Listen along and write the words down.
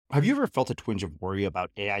Have you ever felt a twinge of worry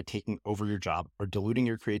about AI taking over your job or diluting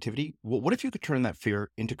your creativity? Well, what if you could turn that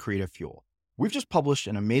fear into creative fuel? We've just published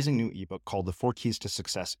an amazing new ebook called The 4 Keys to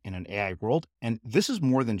Success in an AI World, and this is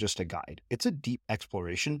more than just a guide. It's a deep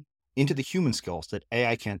exploration into the human skills that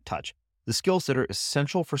AI can't touch, the skills that are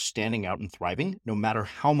essential for standing out and thriving, no matter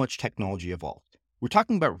how much technology evolves. We're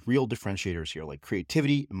talking about real differentiators here, like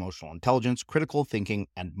creativity, emotional intelligence, critical thinking,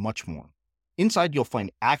 and much more. Inside, you'll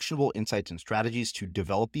find actionable insights and strategies to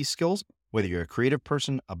develop these skills, whether you're a creative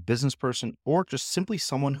person, a business person, or just simply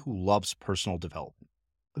someone who loves personal development.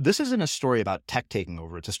 This isn't a story about tech taking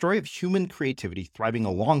over. It's a story of human creativity thriving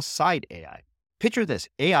alongside AI. Picture this,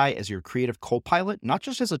 AI as your creative co-pilot, not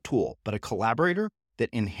just as a tool, but a collaborator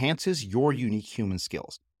that enhances your unique human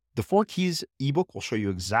skills. The 4 Keys ebook will show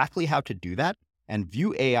you exactly how to do that and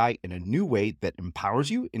view AI in a new way that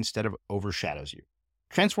empowers you instead of overshadows you.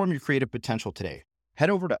 Transform your creative potential today. Head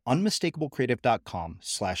over to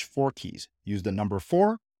unmistakablecreative.com/4keys. Use the number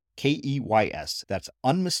 4, KEYS. That's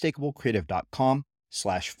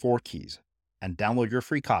unmistakablecreative.com/4keys and download your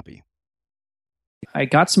free copy. I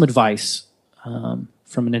got some advice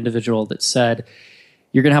from an individual that said,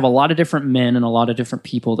 you're going to have a lot of different men and a lot of different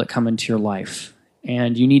people that come into your life.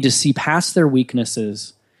 And you need to see past their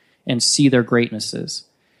weaknesses and see their greatnesses.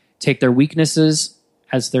 Take their weaknesses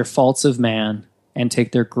as their faults of man and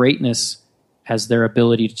take their greatness as their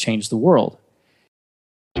ability to change the world.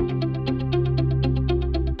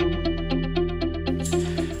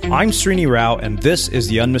 I'm Srini Rao, and this is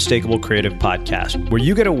the Unmistakable Creative Podcast, where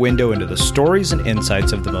you get a window into the stories and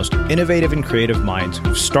insights of the most innovative and creative minds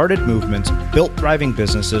who've started movements, built thriving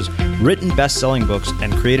businesses, written best-selling books,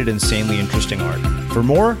 and created insanely interesting art. For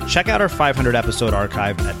more, check out our 500-episode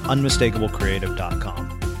archive at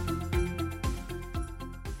unmistakablecreative.com.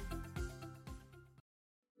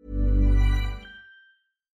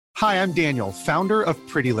 Hi, I'm Daniel, founder of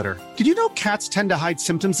Pretty Litter. Did you know cats tend to hide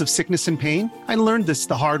symptoms of sickness and pain? I learned this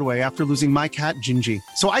the hard way after losing my cat, Gingy.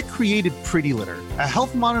 So I created Pretty Litter, a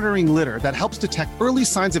health monitoring litter that helps detect early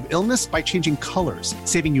signs of illness by changing colors,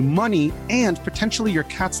 saving you money and potentially your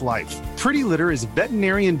cat's life. Pretty Litter is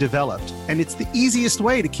veterinarian developed, and it's the easiest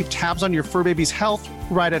way to keep tabs on your fur baby's health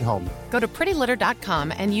right at home. Go to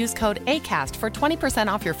prettylitter.com and use code ACAST for 20%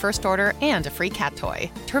 off your first order and a free cat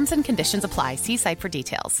toy. Terms and conditions apply. See site for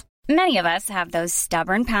details. Many of us have those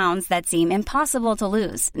stubborn pounds that seem impossible to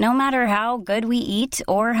lose, no matter how good we eat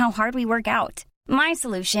or how hard we work out. My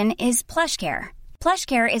solution is PlushCare.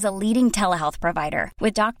 PlushCare is a leading telehealth provider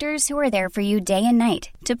with doctors who are there for you day and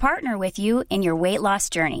night to partner with you in your weight loss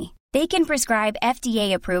journey. They can prescribe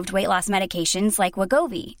FDA-approved weight loss medications like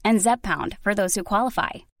Wegovy and Zepbound for those who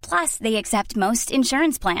qualify. Plus, they accept most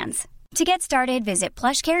insurance plans. To get started, visit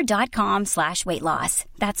plushcare.com/weightloss.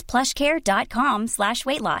 That's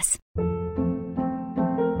plushcare.com/weightloss.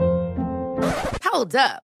 Hold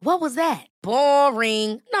up. What was that?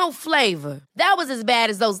 Boring. No flavor. That was as bad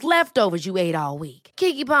as those leftovers you ate all week.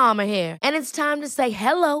 Keke Palmer here, and it's time to say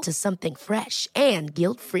hello to something fresh and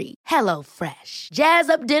guilt-free. Hello Fresh. Jazz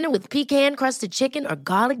up dinner with pecan-crusted chicken or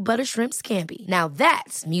garlic butter shrimp scampi. Now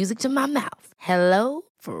that's music to my mouth. Hello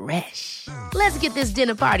Fresh. Let's get this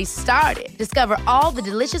dinner party started. Discover all the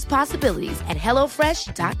delicious possibilities at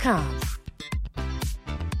HelloFresh.com.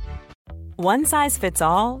 One size fits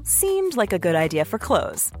all seemed like a good idea for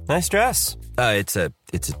clothes. Nice dress. It's a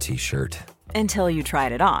t-shirt. Until you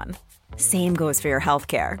tried it on. Same goes for your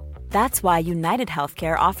healthcare. That's why United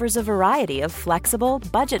Healthcare offers a variety of flexible,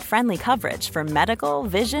 budget-friendly coverage for medical,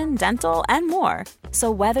 vision, dental, and more. So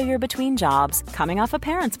whether you're between jobs, coming off a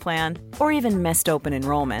parent's plan, or even missed open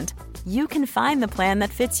enrollment, you can find the plan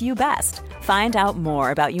that fits you best. Find out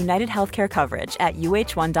more about United Healthcare coverage at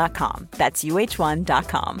uh1.com. That's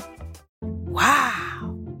uh1.com.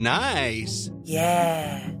 Wow. Nice.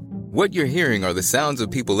 Yeah. What you're hearing are the sounds of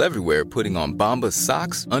people everywhere putting on Bombas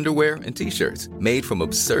socks, underwear, and T-shirts made from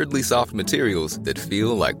absurdly soft materials that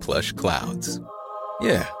feel like plush clouds.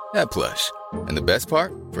 Yeah, that plush. And the best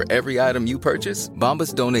part? For every item you purchase,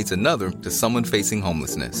 Bombas donates another to someone facing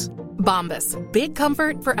homelessness. Bombas. Big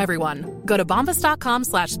comfort for everyone. Go to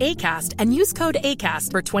bombas.com/ACAST and use code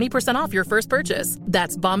ACAST for 20% off your first purchase.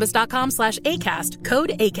 That's bombas.com/ACAST.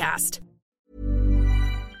 Code ACAST.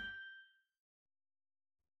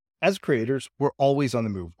 As creators, we're always on the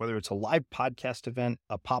move. Whether it's a live podcast event,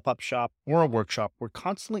 a pop-up shop, or a workshop, we're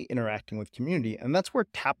constantly interacting with community, and that's where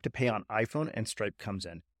Tap to Pay on iPhone and Stripe comes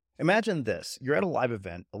in. Imagine this. You're at a live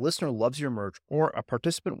event, a listener loves your merch, or a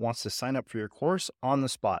participant wants to sign up for your course on the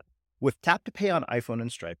spot. With Tap to Pay on iPhone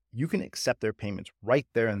and Stripe, you can accept their payments right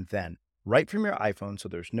there and then, right from your iPhone, so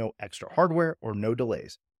there's no extra hardware or no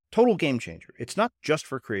delays. Total game changer. It's not just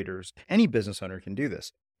for creators. Any business owner can do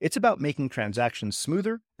this. It's about making transactions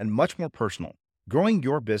smoother and much more personal, growing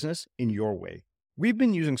your business in your way. We've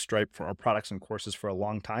been using Stripe for our products and courses for a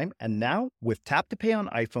long time, and now with Tap to Pay on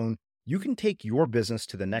iPhone, you can take your business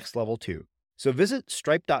to the next level too. So visit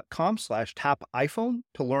stripe.com/tapiphone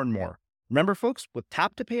to learn more. Remember, folks, with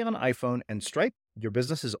Tap to Pay on iPhone and Stripe, your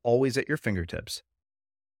business is always at your fingertips.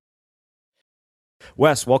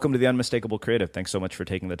 Wes, welcome to the Unmistakable Creative. Thanks so much for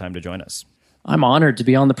taking the time to join us. I'm honored to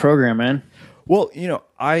be on the program, man. Well,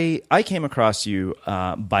 I came across you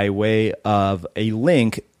by way of a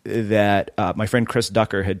link that my friend Chris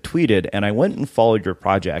Ducker had tweeted, and I went and followed your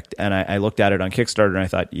project, and I looked at it on Kickstarter, and I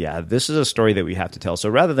thought, yeah, this is a story that we have to tell. So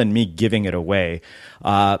rather than me giving it away,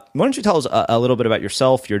 why don't you tell us a little bit about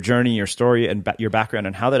yourself, your journey, your story, and your background,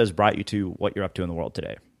 and how that has brought you to what you're up to in the world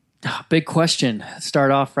today? Big question.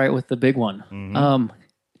 Start off right with the big one. Mm-hmm.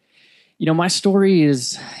 My story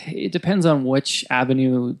it depends on which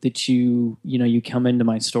avenue that you come into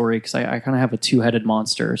my story, because I kind of have a two-headed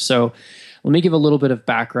monster. So let me give a little bit of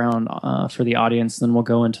background for the audience, then we'll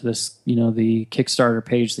go into this, the Kickstarter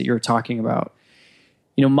page that you're talking about.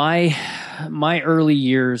 My early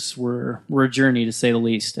years were a journey, to say the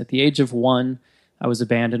least. At the age of 1, I was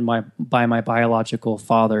abandoned by my biological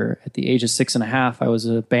father. At the age of 6.5, I was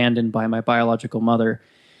abandoned by my biological mother.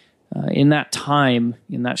 In that time,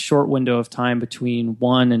 in that short window of time between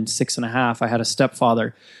 1 and 6.5, I had a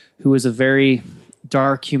stepfather who was a very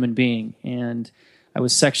dark human being, and I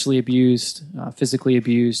was sexually abused, physically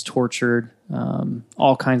abused, tortured,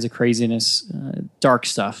 all kinds of craziness, dark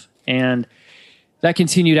stuff. And that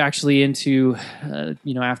continued actually into,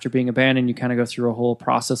 after being abandoned, you kind of go through a whole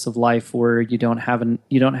process of life where you don't have an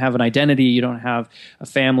identity, you don't have a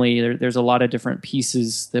family. There's a lot of different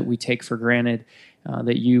pieces that we take for granted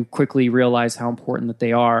that you quickly realize how important that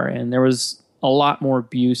they are. And there was a lot more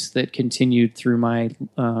abuse that continued through my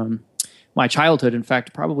childhood. In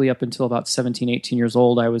fact, probably up until about 17, 18 years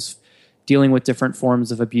old, I was dealing with different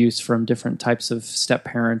forms of abuse from different types of step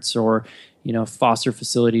parents or, foster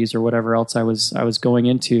facilities or whatever else I was going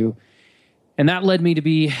into. And that led me to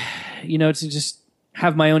be, to just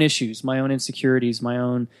have my own issues, my own insecurities, my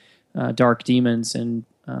own dark demons. And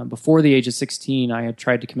before the age of 16, I had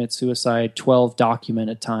tried to commit suicide 12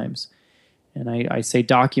 documented times. And I say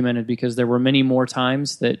documented because there were many more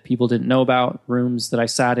times that people didn't know about, rooms that I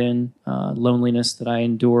sat in, loneliness that I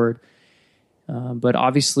endured. But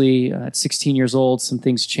obviously, at 16 years old, some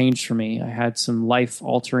things changed for me. I had some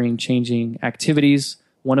life-altering, changing activities,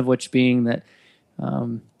 one of which being that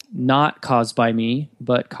not caused by me,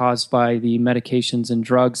 but caused by the medications and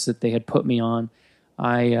drugs that they had put me on.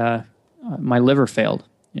 My liver failed.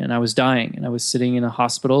 And I was dying, and I was sitting in a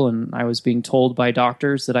hospital, and I was being told by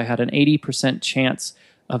doctors that I had an 80% chance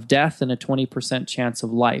of death and a 20% chance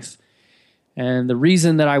of life. And the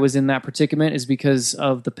reason that I was in that predicament is because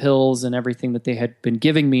of the pills and everything that they had been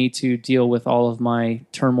giving me to deal with all of my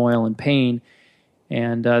turmoil and pain.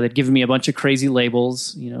 And they'd given me a bunch of crazy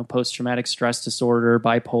labels, post-traumatic stress disorder,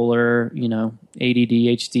 bipolar,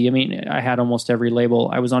 ADD, HD. I mean, I had almost every label.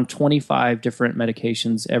 I was on 25 different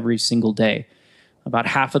medications every single day. About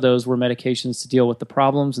half of those were medications to deal with the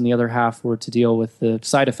problems, and the other half were to deal with the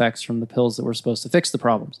side effects from the pills that were supposed to fix the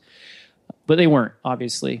problems. But they weren't,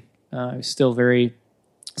 obviously. I was still very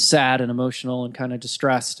sad and emotional and kind of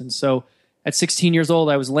distressed. And so at 16 years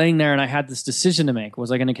old, I was laying there and I had this decision to make.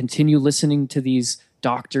 Was I going to continue listening to these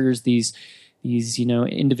doctors, these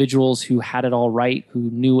individuals who had it all right, who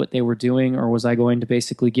knew what they were doing, or was I going to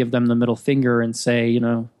basically give them the middle finger and say,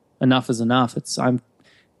 enough is enough.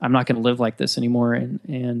 I'm not going to live like this anymore.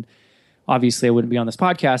 And obviously I wouldn't be on this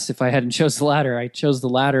podcast if I hadn't chose the latter. I chose the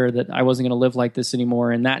latter, that I wasn't going to live like this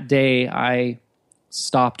anymore. And that day I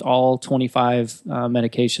stopped all 25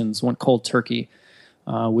 medications, went cold turkey,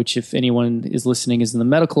 which if anyone is listening is in the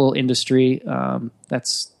medical industry,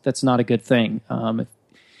 that's not a good thing. If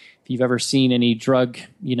you've ever seen any drug,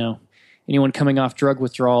 anyone coming off drug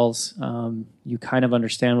withdrawals, you kind of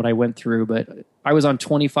understand what I went through. But I was on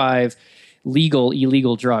 25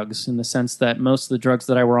 illegal drugs, in the sense that most of the drugs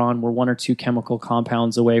that I were on were 1 or 2 chemical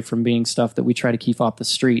compounds away from being stuff that we try to keep off the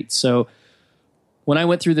street. So when I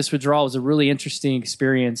went through this withdrawal, it was a really interesting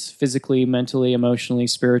experience, physically, mentally, emotionally,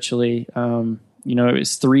 spiritually. It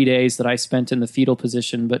was 3 days that I spent in the fetal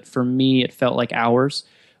position, but for me, it felt like hours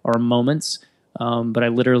or moments. But I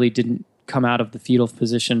literally didn't come out of the fetal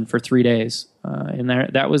position for 3 days. And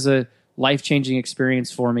that was a life-changing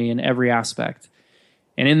experience for me in every aspect.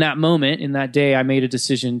 And in that moment, in that day, I made a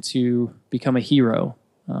decision to become a hero,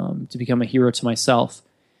 to myself.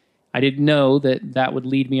 I didn't know that would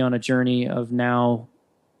lead me on a journey of now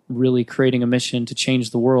really creating a mission to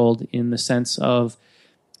change the world, in the sense of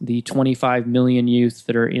the 25 million youth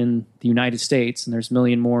that are in the United States, and there's a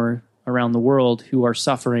million more around the world who are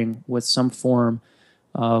suffering with some form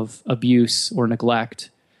of abuse or neglect.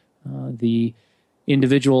 The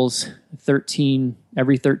individuals,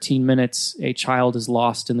 every 13 minutes, a child is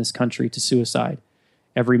lost in this country to suicide.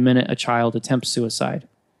 Every minute, a child attempts suicide.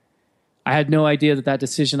 I had no idea that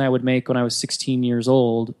decision I would make when I was 16 years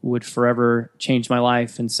old would forever change my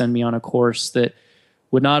life and send me on a course that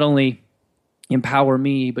would not only empower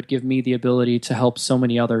me, but give me the ability to help so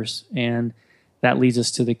many others. And that leads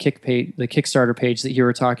us to the Kickstarter page that you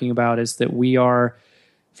were talking about, is that we are,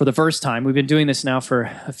 for the first time, we've been doing this now for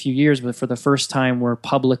a few years, but for the first time, we're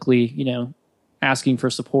publicly, asking for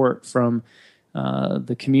support from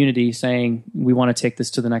the community, saying we want to take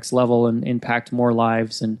this to the next level and impact more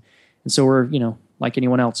lives. And so we're, like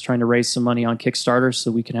anyone else, trying to raise some money on Kickstarter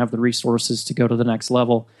so we can have the resources to go to the next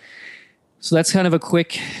level. So that's kind of a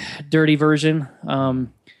quick, dirty version.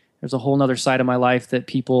 There's a whole nother side of my life that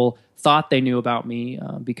people thought they knew about me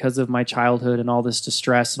because of my childhood and all this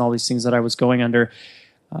distress and all these things that I was going under.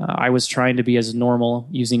 I was trying to be as normal,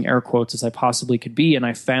 using air quotes, as I possibly could be, and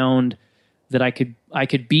I found that I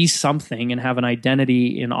could be something and have an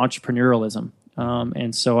identity in entrepreneurialism.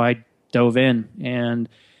 And so I dove in and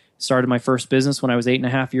started my first business when I was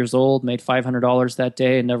 8.5 years old, made $500 that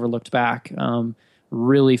day and never looked back.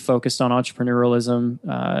 Really focused on entrepreneurialism,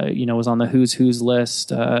 was on the who's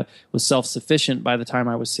list, was self-sufficient by the time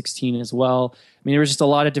I was 16 as well. I mean, there was just a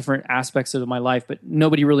lot of different aspects of my life, but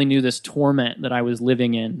nobody really knew this torment that I was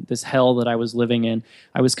living in, this hell that I was living in.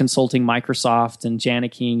 I was consulting Microsoft and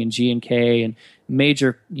Janicking and G&K and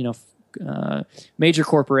major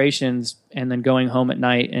corporations, and then going home at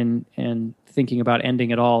night and thinking about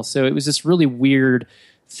ending it all. So it was this really weird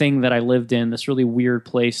thing that I lived in, this really weird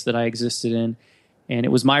place that I existed in. And it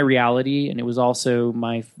was my reality, and it was also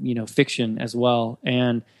my, fiction as well.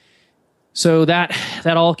 And so that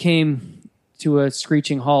all came to a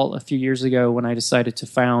screeching halt a few years ago when I decided to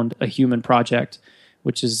found A Human Project,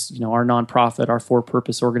 which is, our nonprofit, our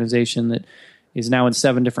for-purpose organization that is now in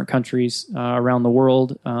 7 different countries around the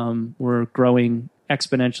world. We're growing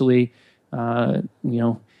exponentially.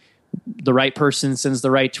 The right person sends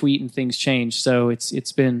the right tweet and things change. So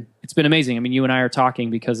it's been amazing. I mean, you and I are talking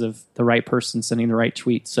because of the right person sending the right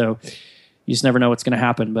tweet. So you just never know what's going to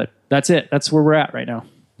happen. But that's it. That's where we're at right now.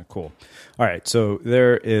 Cool. All right. So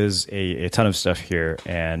there is a ton of stuff here,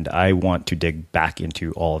 and I want to dig back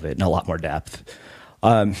into all of it in a lot more depth.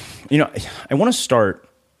 I want to start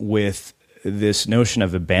with this notion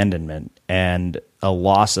of abandonment and a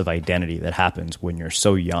loss of identity that happens when you're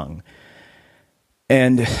so young.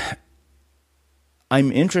 And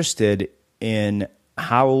I'm interested in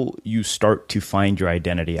how you start to find your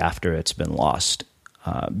identity after it's been lost.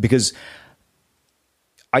 Because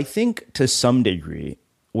I think to some degree,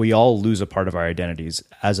 we all lose a part of our identities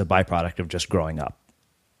as a byproduct of just growing up.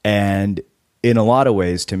 And in a lot of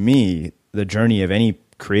ways, to me, the journey of any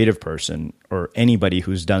creative person or anybody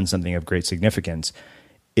who's done something of great significance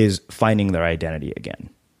is finding their identity again.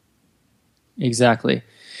 Exactly.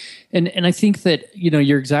 And I think that,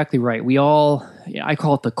 you're exactly right. We all, I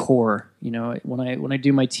call it the core. When I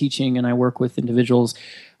do my teaching and I work with individuals,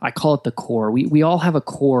 I call it the core. We all have a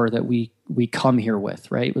core that we come here with,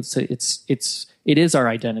 right? It is our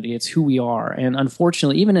identity. It's who we are. And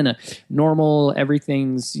unfortunately, even in a normal,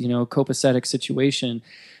 everything's, copacetic situation,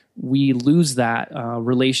 we lose that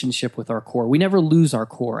relationship with our core. We never lose our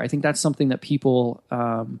core. I think that's something that people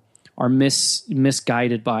are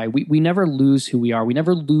misguided by. We never lose who we are. We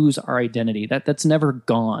never lose our identity. That's never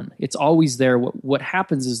gone. It's always there. What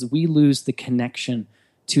happens is we lose the connection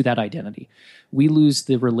to that identity. We lose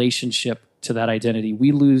the relationship to that identity.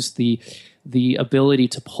 We lose the ability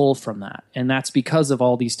to pull from that. And that's because of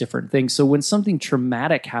all these different things. So when something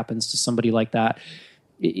traumatic happens to somebody like that,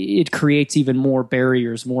 it creates even more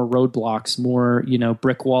barriers, more roadblocks, more,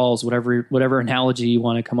 brick walls, whatever analogy you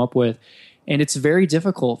want to come up with. And it's very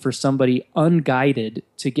difficult for somebody unguided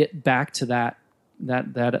to get back to that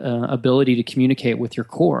ability to communicate with your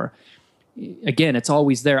core. Again, it's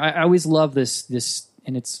always there. I always love this,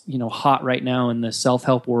 and it's hot right now in the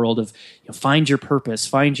self-help world of find your purpose,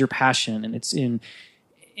 find your passion, and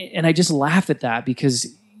I just laugh at that because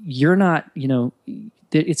you're not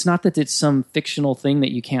it's not that it's some fictional thing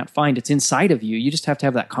that you can't find. It's inside of you. You just have to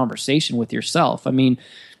have that conversation with yourself. I mean,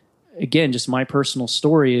 again, just my personal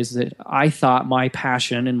story is that I thought my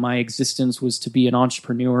passion and my existence was to be an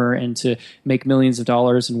entrepreneur and to make millions of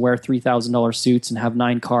dollars and wear $3,000 suits and have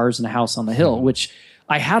 9 cars and a house on the hill, which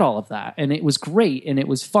I had all of that. And it was great and it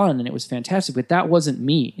was fun and it was fantastic, but that wasn't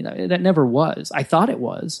me. That never was. I thought it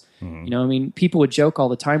was. People would joke all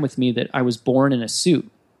the time with me that I was born in a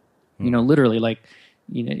suit. literally, like,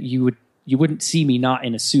 you wouldn't see me not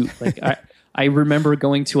in a suit. Like I remember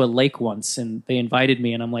going to a lake once and they invited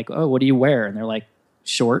me and I'm like, oh, what do you wear? And they're like,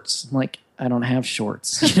 shorts. I'm like, I don't have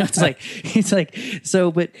shorts. It's like,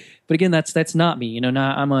 so, but again, that's not me,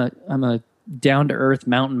 I'm a down to earth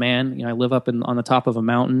mountain man. I live up on the top of a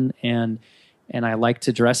mountain and I like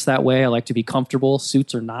to dress that way. I like to be comfortable.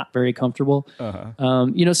 Suits are not very comfortable.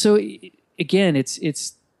 So again,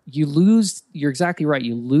 you're exactly right.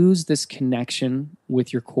 You lose this connection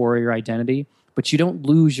with your core, your identity, but you don't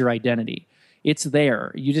lose your identity. It's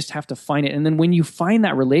there. You just have to find it. And then when you find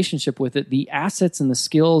that relationship with it, the assets and the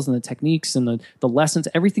skills and the techniques and the lessons,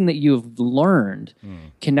 everything that you have learned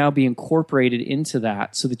can now be incorporated into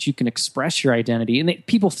that so that you can express your identity. And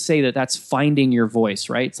people say that that's finding your voice,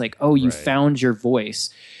 right? It's like, oh, you found your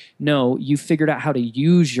voice. No, you figured out how to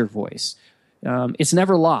use your voice. It's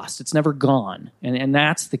never lost. It's never gone. And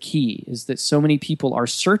that's the key, is that so many people are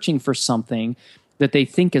searching for something that they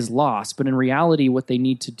think is lost, but in reality, what they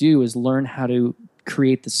need to do is learn how to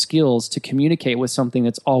create the skills to communicate with something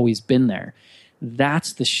that's always been there.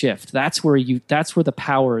 That's the shift. That's where the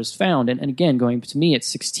power is found. And again, going to me at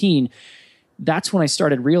 16, that's when I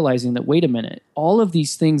started realizing that, wait a minute, all of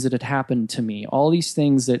these things that had happened to me, all these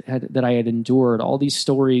things that I had endured, all these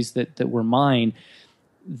stories that were mine,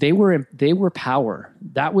 they were power.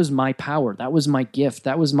 That was my power. That was my gift.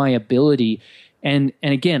 That was my ability. And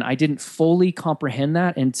again, I didn't fully comprehend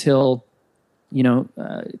that until, Saturday.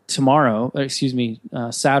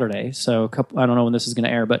 So I don't know when this is going to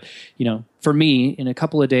air, but, for me, in a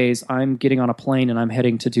couple of days, I'm getting on a plane and I'm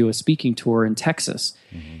heading to do a speaking tour in Texas.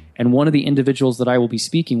 Mm-hmm. And one of the individuals that I will be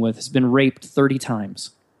speaking with has been raped 30 times.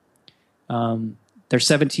 They're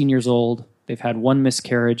 17 years old. They've had one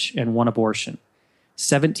miscarriage and one abortion.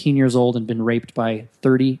 17 years old and been raped by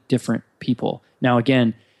 30 different people. Now,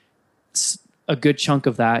 again, a good chunk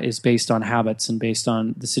of that is based on habits and based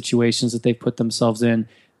on the situations that they've put themselves in.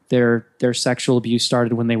 Their sexual abuse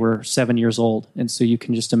started when they were 7 years old. And so you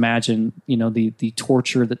can just imagine, the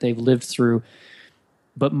torture that they've lived through.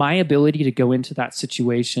 But my ability to go into that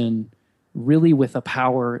situation really with a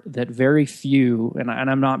power that very few, and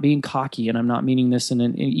I'm not being cocky and I'm not meaning this in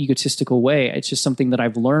an egotistical way. It's just something that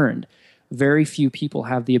I've learned. Very few people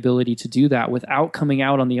have the ability to do that without coming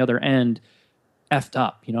out on the other end effed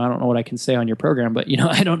up. I don't know what I can say on your program, but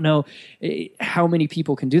I don't know how many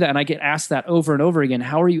people can do that. And I get asked that over and over again.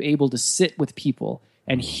 How are you able to sit with people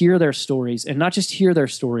and hear their stories, and not just hear their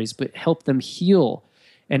stories, but help them heal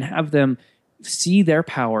and have them see their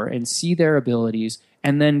power and see their abilities,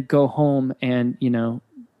 and then go home and,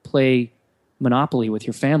 play Monopoly with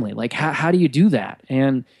your family? Like, how do you do that?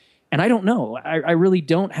 And I don't know. I really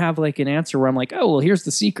don't have like an answer where I'm like, oh, well, here's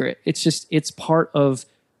the secret. It's just, it's part of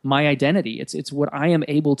my identity. It's what I am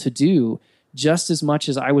able to do, just as much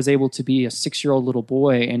as I was able to be a 6-year-old little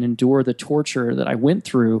boy and endure the torture that I went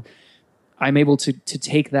through. I'm able to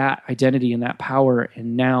take that identity and that power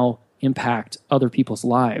and now impact other people's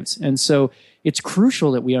lives. And so it's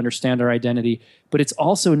crucial that we understand our identity, but it's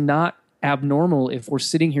also not abnormal if we're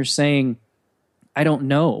sitting here saying, I don't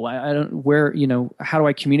know. I don't, where, how do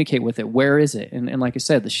I communicate with it? Where is it? And like I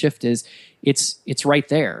said, the shift is it's right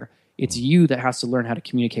there. It's you that has to learn how to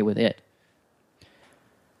communicate with it.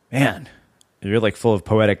 Man, you're like full of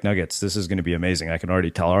poetic nuggets. This is going to be amazing. I can already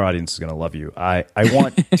tell our audience is going to love you. I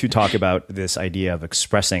want to talk about this idea of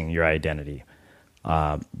expressing your identity,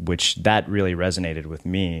 which that really resonated with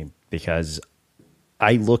me, because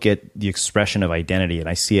I look at the expression of identity and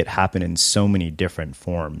I see it happen in so many different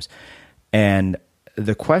forms. And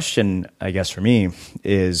the question, I guess, for me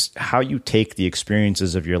is how you take the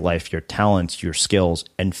experiences of your life, your talents, your skills,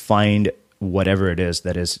 and find whatever it is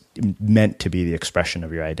that is meant to be the expression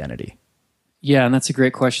of your identity. Yeah, and that's a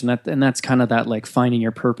great question. That's kind of that like finding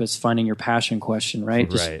your purpose, finding your passion question, right?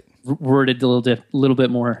 Right. Just worded a little bit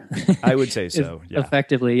more. I would say so. Yeah.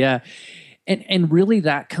 Effectively, yeah. And really,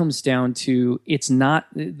 that comes down to it's not.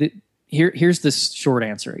 Here's the short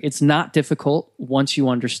answer. It's not difficult once you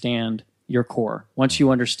understand your core, once you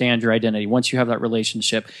understand your identity, once you have that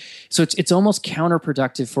relationship. So it's almost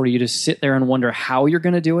counterproductive for you to sit there and wonder how you're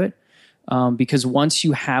going to do it, because once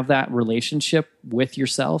you have that relationship with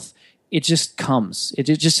yourself, it just comes. It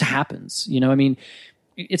just happens.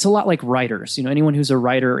 It's a lot like writers. Anyone who's a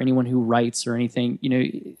writer, anyone who writes or anything,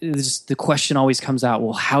 the question always comes out,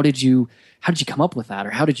 well, how did you come up with that?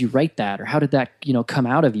 Or how did you write that? Or how did that, come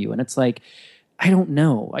out of you? And it's like, I don't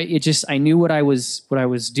know. I knew what I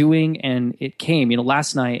was doing, and it came.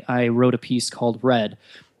 Last night I wrote a piece called Red,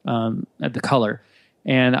 The Color,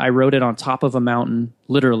 and I wrote it on top of a mountain,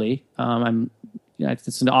 literally. I'm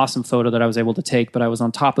it's an awesome photo that I was able to take, but I was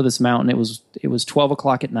on top of this mountain. It was 12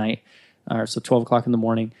 o'clock at night, so 12 o'clock in the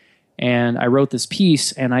morning. And I wrote this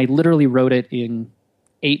piece, and I literally wrote it in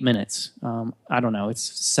 8 minutes. I don't know, it's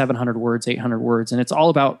 700 words, 800 words. And it's all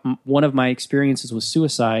about one of my experiences with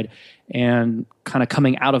suicide and kind of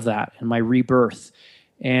coming out of that and my rebirth.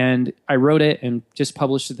 And I wrote it and just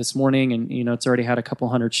published it this morning, and it's already had a couple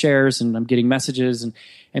hundred shares, and I'm getting messages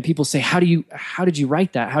and people say, how did you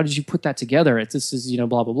write that? How did you put that together? This is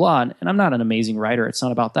blah blah blah. And I'm not an amazing writer. It's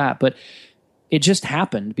not about that, but it just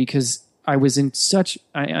happened because I was in such.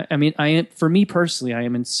 For me personally, I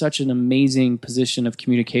am in such an amazing position of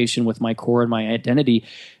communication with my core and my identity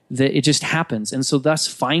that it just happens. And so, thus,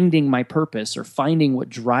 finding my purpose or finding what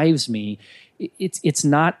drives me. It's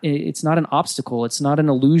not an obstacle. It's not an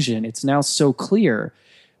illusion. It's now so clear.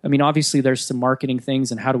 I mean, obviously there's some marketing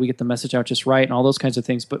things and how do we get the message out just right and all those kinds of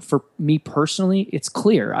things. But for me personally, it's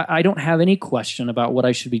clear. I don't have any question about what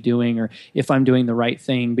I should be doing or if I'm doing the right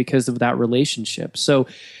thing because of that relationship. So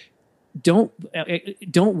don't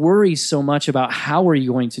worry so much about how are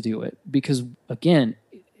you going to do it, because again,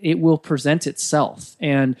 it will present itself.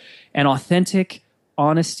 And authentic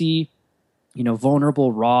honesty,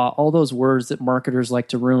 vulnerable, raw, all those words that marketers like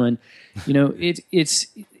to ruin, it's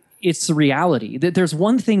the reality. There's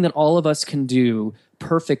one thing that all of us can do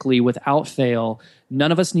perfectly without fail.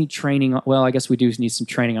 None of us need training. Well, I guess we do need some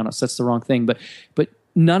training on us. That's the wrong thing. But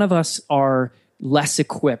none of us are less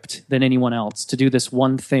equipped than anyone else to do this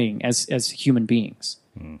one thing as human beings.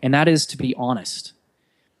 And that is to be honest.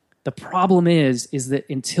 The problem is that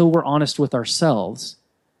until we're honest with ourselves,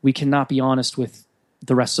 we cannot be honest with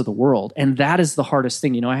the rest of the world. And that is the hardest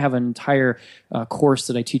thing. I have an entire course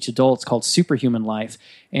that I teach adults called Superhuman Life.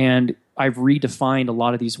 And I've redefined a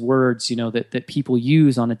lot of these words, that people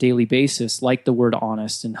use on a daily basis, like the word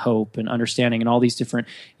honest and hope and understanding and all these different,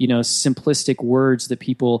 simplistic words that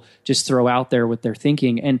people just throw out there with their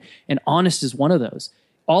thinking. And honest is one of those.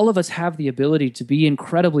 All of us have the ability to be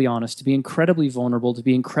incredibly honest, to be incredibly vulnerable, to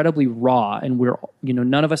be incredibly raw, and we're,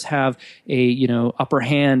 none of us have a, upper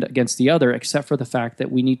hand against the other, except for the fact that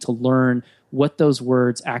we need to learn what those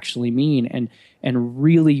words actually mean and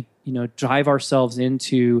really, drive ourselves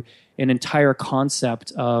into an entire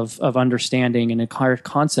concept of understanding, an entire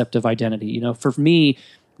concept of identity. For me,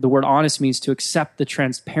 the word honest means to accept the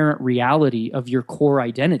transparent reality of your core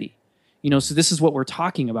identity. So this is what we're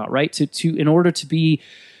talking about, right? In order to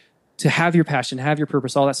have your passion, have your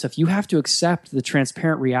purpose, all that stuff, you have to accept the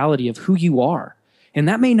transparent reality of who you are. And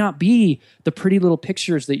that may not be the pretty little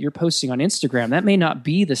pictures that you're posting on Instagram. That may not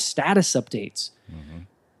be the status updates. Mm-hmm.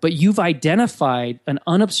 But you've identified an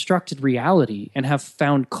unobstructed reality and have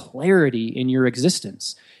found clarity in your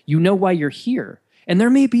existence. You know why you're here. And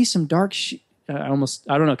there may be some dark I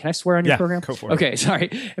don't know. Can I swear on your program? Go for it. Okay, sorry.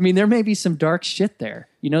 I mean, there may be some dark shit there.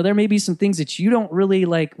 There may be some things that you don't really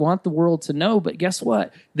want the world to know, but guess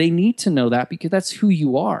what? They need to know that because that's who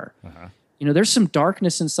you are. Uh-huh. There's some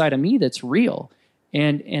darkness inside of me that's real.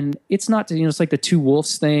 And it's not, it's like the two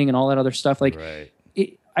wolves thing and all that other stuff. Right.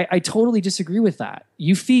 I totally disagree with that.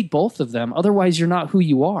 You feed both of them. Otherwise, you're not who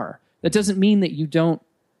you are. That doesn't mean that you don't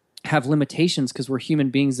have limitations because we're human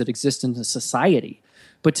beings that exist in a society.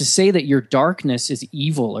 But to say that your darkness is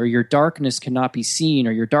evil or your darkness cannot be seen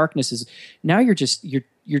or your darkness is now you're just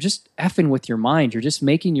effing with your mind. You're just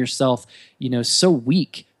making yourself, so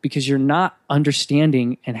weak because you're not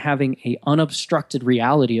understanding and having a unobstructed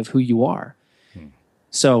reality of who you are.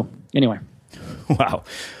 So anyway. Wow.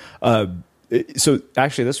 So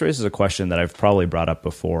actually this raises a question that I've probably brought up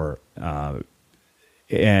before.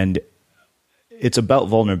 And it's about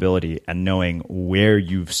vulnerability and knowing where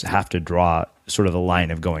you have to draw sort of the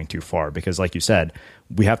line of going too far. Because like you said,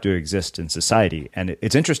 we have to exist in society. And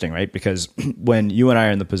it's interesting, right? Because when you and I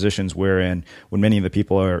are in the positions we're in, when many of the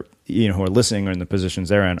people are, who are listening are in the positions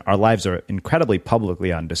they're in, our lives are incredibly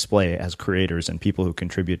publicly on display as creators and people who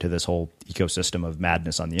contribute to this whole ecosystem of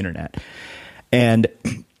madness on the internet. And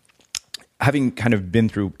having kind of been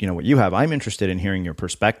through, what you have, I'm interested in hearing your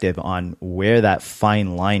perspective on where that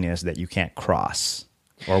fine line is that you can't cross,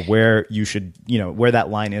 or where you should, where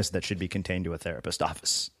that line is that should be contained to a therapist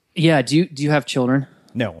office. Yeah. Do you have children?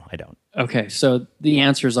 No, I don't. Okay. So the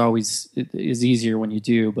answer is always is easier when you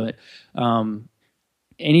do, but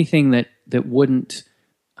anything that wouldn't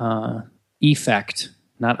effect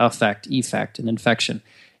an infection,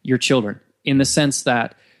 your children, in the sense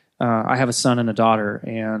that I have a son and a daughter,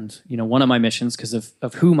 and one of my missions, because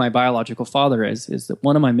of who my biological father is that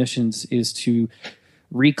one of my missions is to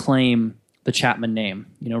reclaim the Chapman name,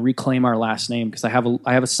 reclaim our last name, because I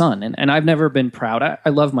have a son, and I've never been proud. I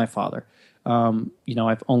love my father.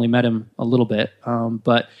 I've only met him a little bit,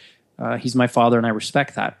 but He's my father, and I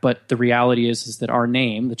respect that. But the reality is that our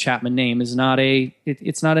name, the Chapman name, is not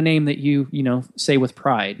it's not a name that you say with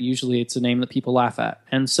pride. Usually, it's a name that people laugh at.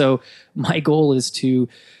 And so, my goal is to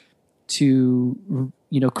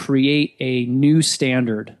create a new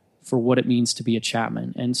standard for what it means to be a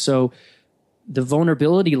Chapman. And so, the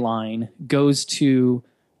vulnerability line goes to: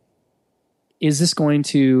 is this going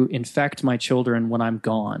to infect my children when I'm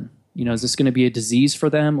gone? Is this going to be a disease for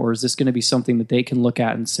them, or is this going to be something that they can look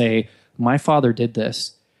at and say, my father did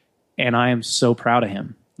this, and I am so proud of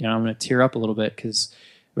him. I'm going to tear up a little bit because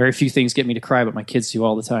very few things get me to cry, but my kids do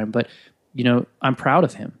all the time. But, I'm proud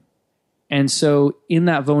of him. And so in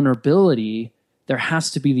that vulnerability, there has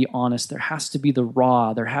to be the honest, there has to be the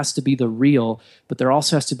raw, there has to be the real, but there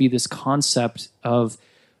also has to be this concept of,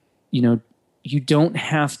 you don't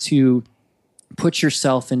have to put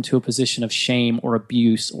yourself into a position of shame or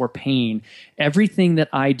abuse or pain. Everything that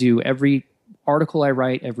I do, every article I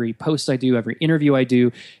write, every post I do, every interview I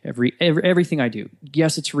do, everything I do,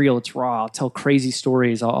 yes, it's real, it's raw. I'll tell crazy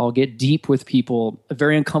stories. I'll get deep with people.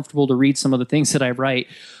 Very uncomfortable to read some of the things that I write.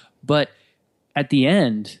 But at the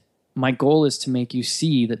end, my goal is to make you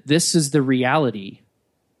see that this is the reality,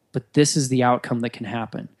 but this is the outcome that can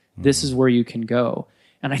happen. This is where you can go.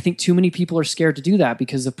 And I think too many people are scared to do that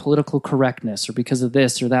because of political correctness or because of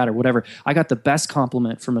this or that or whatever. I got the best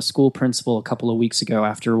compliment from a school principal a couple of weeks ago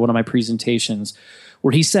after one of my presentations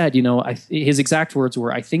where he said, his exact words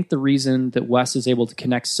were, I think the reason that Wes is able to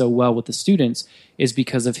connect so well with the students is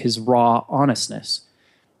because of his raw honestness.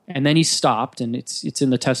 And then he stopped, and it's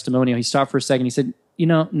in the testimonial. He stopped for a second. He said,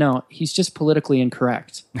 no, he's just politically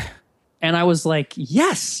incorrect. And I was like,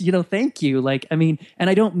 yes, thank you. And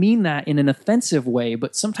I don't mean that in an offensive way,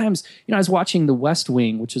 but sometimes, I was watching The West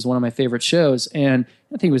Wing, which is one of my favorite shows, and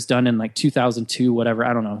I think it was done in 2002, whatever,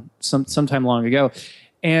 I don't know, sometime long ago.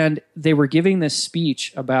 And they were giving this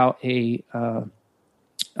speech about one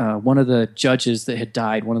of the judges that had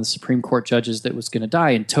died, one of the Supreme Court judges that was going to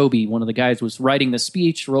die. And Toby, one of the guys, was writing the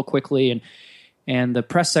speech real quickly, and the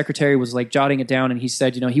press secretary was jotting it down, and he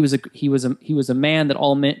said, he was a man that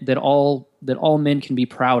all men can be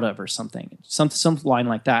proud of, or something, some line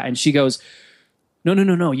like that. And she goes,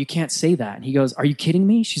 no, you can't say that. And he goes, are you kidding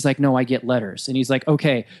me? She's like, no, I get letters. And he's like,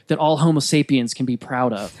 okay, that all Homo sapiens can be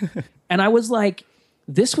proud of. And I was like,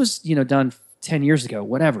 this was done 10 years ago,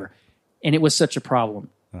 whatever, and it was such a problem.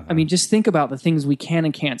 Just think about the things we can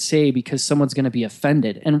and can't say because someone's going to be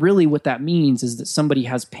offended. And really what that means is that somebody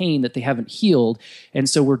has pain that they haven't healed. And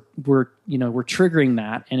so we're triggering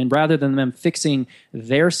that. And rather than them fixing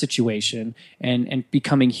their situation and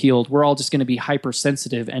becoming healed, we're all just going to be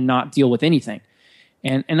hypersensitive and not deal with anything.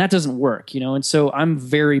 And that doesn't work, And so I'm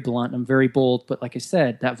very blunt, I'm very bold. But like I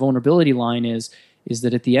said, that vulnerability line is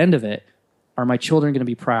that at the end of it, are my children going to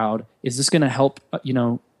be proud? Is this going to help,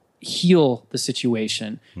 heal the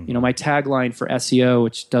situation? Mm-hmm. My tagline for SEO,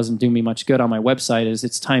 which doesn't do me much good on my website, is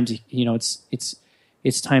it's time to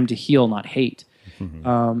it's time to heal, not hate.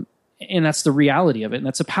 Mm-hmm. And that's the reality of it, and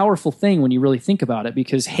that's a powerful thing when you really think about it,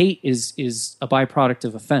 because hate is a byproduct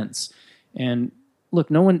of offense. And look,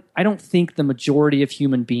 I don't think the majority of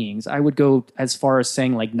human beings, I would go as far as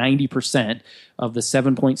saying 90% of the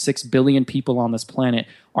 7.6 billion people on this planet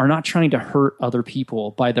are not trying to hurt other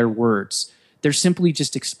people by their words. They're simply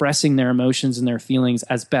just expressing their emotions and their feelings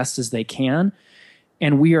as best as they can.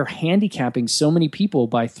 And we are handicapping so many people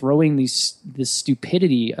by throwing this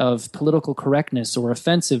stupidity of political correctness or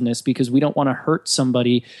offensiveness because we don't want to hurt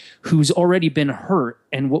somebody who's already been hurt.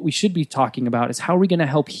 And what we should be talking about is how are we going to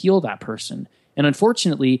help heal that person? And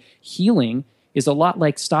unfortunately, healing is a lot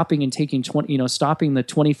like stopping and taking stopping the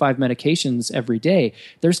 25 medications every day.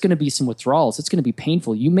 There's going to be some withdrawals. It's going to be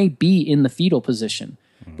painful. You may be in the fetal position.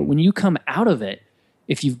 But when you come out of it,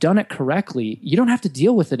 if you've done it correctly, you don't have to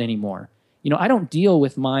deal with it anymore. I don't deal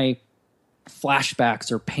with my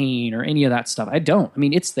flashbacks or pain or any of that stuff. I don't.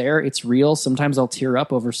 It's there. It's real. Sometimes I'll tear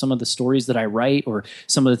up over some of the stories that I write or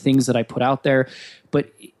some of the things that I put out there.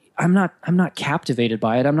 But I'm not captivated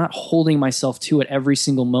by it. I'm not holding myself to it every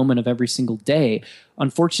single moment of every single day.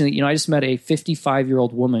 Unfortunately, I just met a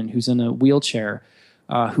 55-year-old woman who's in a wheelchair,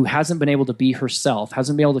 who hasn't been able to be herself,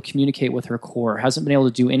 hasn't been able to communicate with her core, hasn't been able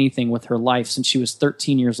to do anything with her life since she was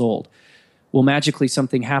 13 years old. Well, magically,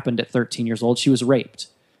 something happened at 13 years old. She was raped.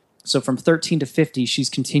 So from 13 to 50, she's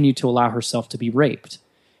continued to allow herself to be raped.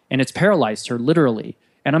 And it's paralyzed her, literally.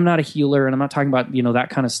 And I'm not a healer, and I'm not talking about that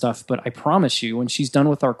kind of stuff, but I promise you, when she's done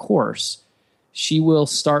with our course, she will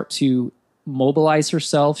start to mobilize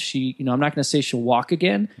herself. I'm not going to say she'll walk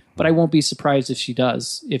again, but I won't be surprised if she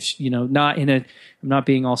does. If I'm not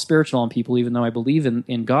being all spiritual on people, even though I believe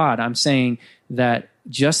in God. I'm saying that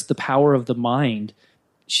just the power of the mind,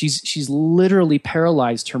 she's literally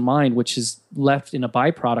paralyzed her mind, which is left in a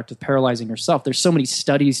byproduct of paralyzing herself. There's so many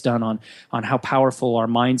studies done on how powerful our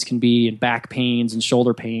minds can be, and back pains and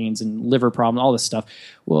shoulder pains and liver problems, all this stuff.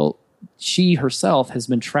 Well, she herself has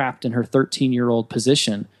been trapped in her 13-year-old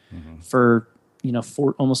position for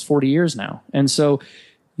almost 40 years now. And so,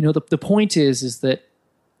 the point is that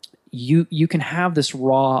you can have this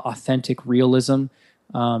raw, authentic realism.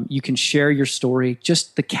 You can share your story.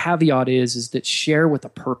 Just the caveat is that share with a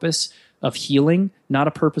purpose of healing, not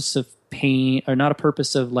a purpose of pain, or not a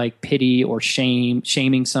purpose of like pity or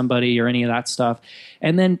shaming somebody or any of that stuff.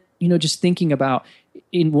 And then, just thinking about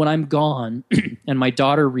when I'm gone and my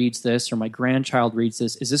daughter reads this or my grandchild reads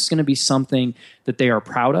this, is this going to be something that they are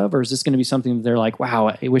proud of? Or is this going to be something that they're like,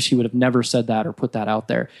 wow, I wish he would have never said that or put that out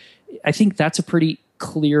there? I think that's a pretty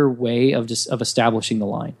clear way of establishing the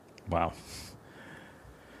line. Wow.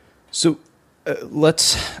 So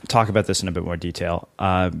let's talk about this in a bit more detail.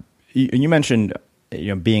 You mentioned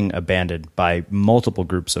being abandoned by multiple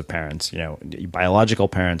groups of parents, biological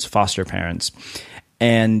parents, foster parents,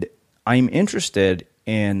 and I'm interested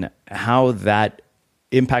in how that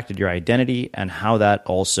impacted your identity and how that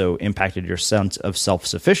also impacted your sense of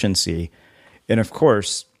self-sufficiency, and of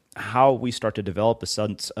course, how we start to develop a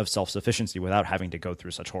sense of self-sufficiency without having to go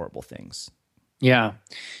through such horrible things. Yeah.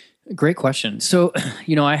 Great question. So,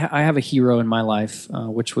 I have a hero in my life,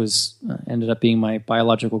 which was ended up being my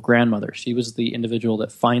biological grandmother. She was the individual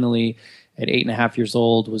that finally, at 8.5 years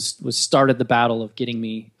old, was started the battle of getting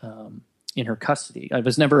me in her custody. I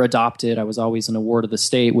was never adopted. I was always an ward of the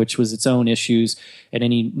state, which was its own issues. At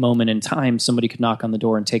any moment in time, somebody could knock on the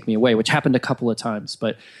door and take me away, which happened a couple of times,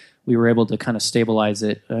 but we were able to kind of stabilize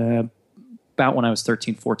it about when I was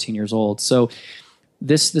 13, 14 years old. So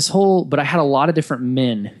but I had a lot of different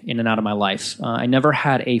men in and out of my life. I never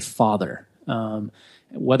had a father,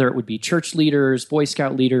 whether it would be church leaders, Boy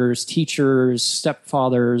Scout leaders, teachers,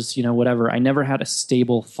 stepfathers, whatever. I never had a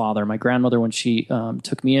stable father. My grandmother, when she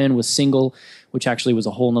took me in, was single, which actually was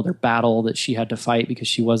a whole nother battle that she had to fight because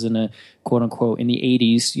she wasn't a quote unquote in the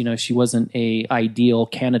 80s. She wasn't a ideal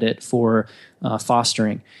candidate for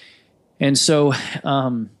fostering. And so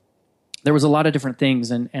there was a lot of different things.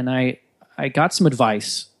 And I got some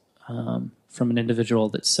advice from an individual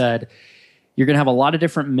that said, you're going to have a lot of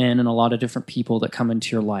different men and a lot of different people that come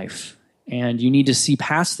into your life. And you need to see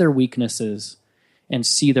past their weaknesses and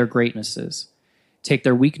see their greatnesses. Take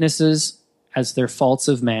their weaknesses as their faults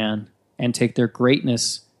of man and take their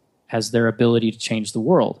greatness as their ability to change the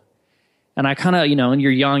world. And I kind of, and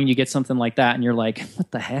you're young and you get something like that and you're like,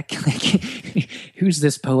 what the heck? Like, who's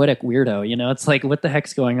this poetic weirdo? It's like, what the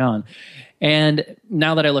heck's going on? And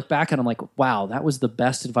now that I look back at it, I'm like, wow, that was the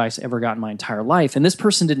best advice I ever got in my entire life. And this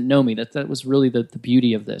person didn't know me. That was really the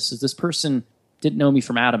beauty of this, is this person didn't know me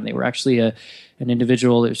from Adam. They were actually an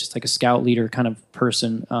individual that was just like a scout leader kind of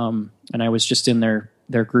person. And I was just in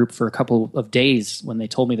their group for a couple of days when they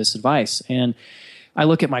told me this advice. And I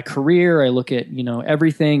look at my career, I look at,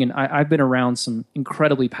 everything, and I've been around some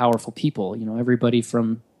incredibly powerful people, everybody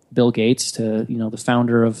from Bill Gates to, the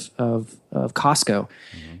founder of Costco.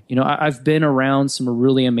 Mm-hmm. I've been around some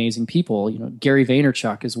really amazing people. Gary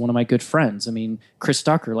Vaynerchuk is one of my good friends. I mean, Chris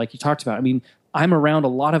Ducker, like you talked about. I mean, I'm around a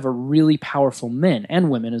lot of really powerful men and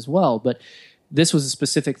women as well. But this was a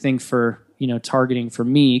specific thing for, targeting for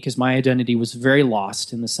me because my identity was very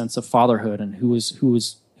lost in the sense of fatherhood and who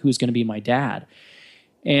was going to be my dad.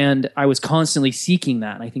 And I was constantly seeking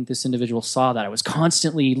that. And I think this individual saw that. I was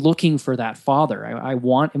constantly looking for that father.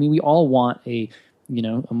 We all want a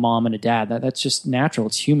mom and a dad. That's just natural.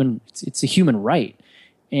 It's human. It's a human right.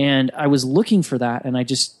 And I was looking for that and I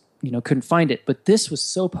just, couldn't find it. But this was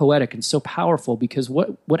so poetic and so powerful because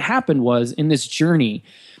what happened was in this journey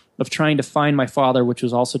of trying to find my father, which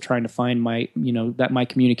was also trying to find my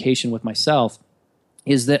communication with myself,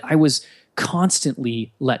 is that I was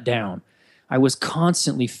constantly let down. I was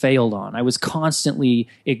constantly failed on. I was constantly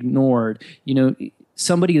ignored.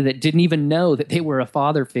 Somebody that didn't even know that they were a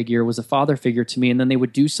father figure was a father figure to me, and then they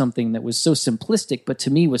would do something that was so simplistic, but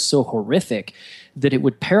to me was so horrific that it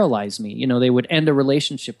would paralyze me. They would end a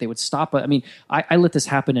relationship. They would stop. I mean, I let this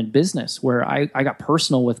happen in business where I got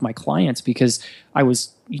personal with my clients because I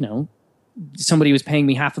was, somebody was paying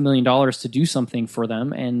me $500,000 to do something for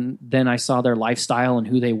them. And then I saw their lifestyle and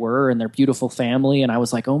who they were and their beautiful family. And I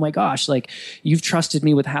was like, oh my gosh, like you've trusted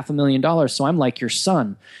me with $500,000. So I'm like your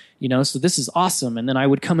son, so this is awesome. And then I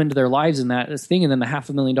would come into their lives in that thing. And then the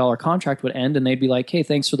 $500,000 contract would end and they'd be like, hey,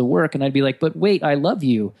 thanks for the work. And I'd be like, but wait, I love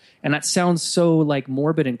you. And that sounds so like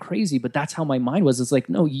morbid and crazy, but that's how my mind was. It's like,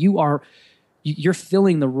 no, you're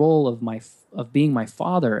filling the role of my of being my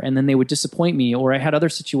father, and then they would disappoint me. Or I had other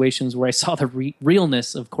situations where I saw the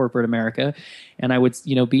realness of corporate America, and I would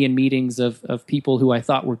be in meetings of people who I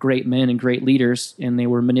thought were great men and great leaders, and they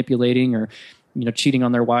were manipulating or cheating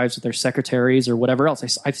on their wives with their secretaries or whatever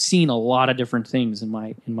else. I've seen a lot of different things in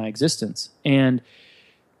my existence, and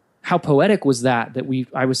how poetic was that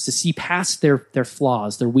I was to see past their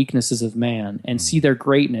flaws, their weaknesses of man, and see their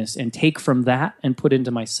greatness and take from that and put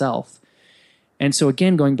into myself. And so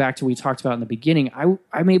again, going back to what we talked about in the beginning,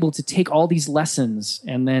 I'm able to take all these lessons,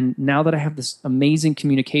 and then now that I have this amazing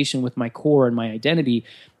communication with my core and my identity,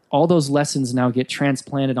 all those lessons now get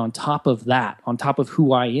transplanted on top of that, on top of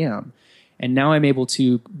who I am. And now I'm able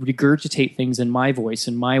to regurgitate things in my voice,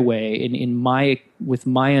 in my way, with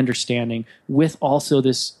my understanding, with also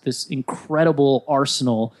this incredible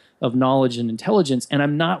arsenal of knowledge and intelligence. And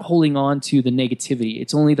I'm not holding on to the negativity.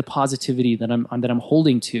 It's only the positivity that I'm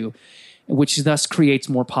holding to, which thus creates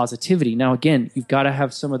more positivity. Now, again, you've got to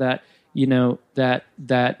have some of that,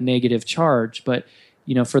 that negative charge. But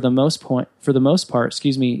for the most part,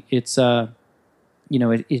 it's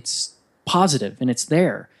it's positive and it's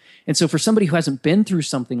there. And so for somebody who hasn't been through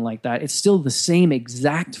something like that, it's still the same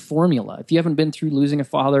exact formula. If you haven't been through losing a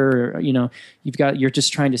father, or, you're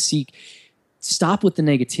just trying to stop with the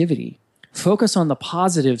negativity. Focus on the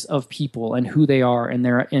positives of people and who they are and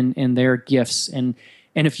their gifts. And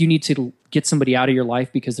if you need to get somebody out of your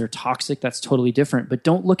life because they're toxic, that's totally different. But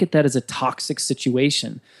don't look at that as a toxic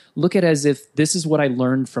situation. Look at it as if this is what I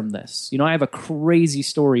learned from this. I have a crazy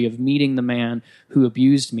story of meeting the man who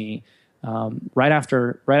abused me. Right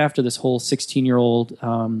after this whole 16-year-old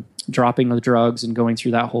dropping the drugs and going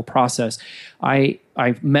through that whole process, I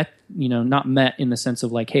met, not met in the sense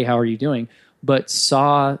of like, hey, how are you doing? But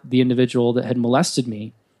saw the individual that had molested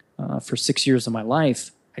me for 6 years of my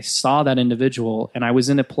life. I saw that individual, and I was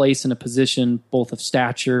in a place, in a position, both of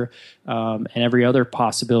stature and every other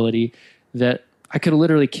possibility, that I could have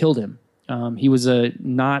literally killed him. He was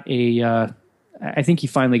I think he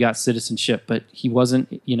finally got citizenship, but he wasn't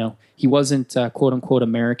quote unquote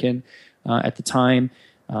American at the time.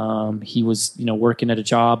 He was, working at a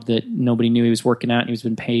job that nobody knew he was working at, and he was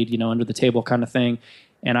been paid, under the table kind of thing.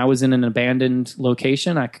 And I was in an abandoned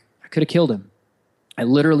location. I could have killed him. I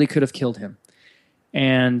literally could have killed him.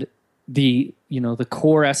 And the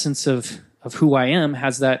core essence of who I am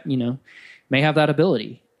has that, may have that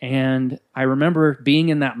ability. And I remember being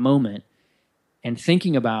in that moment and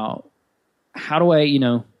thinking about, how do I,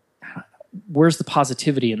 where's the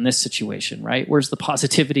positivity in this situation, right? Where's the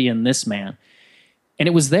positivity in this man? And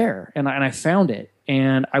it was there, and I found it.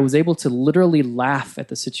 And I was able to literally laugh at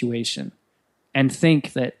the situation and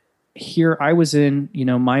think that here I was in,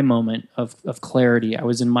 my moment of clarity. I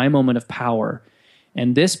was in my moment of power.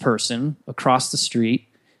 And this person across the street,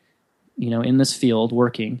 in this field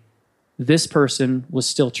working, this person was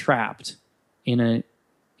still trapped in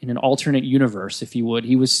an alternate universe, if you would.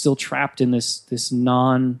 He was still trapped in this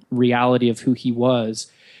non-reality of who he was,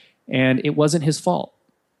 and it wasn't his fault.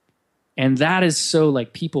 And that is so,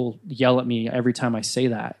 like, people yell at me every time I say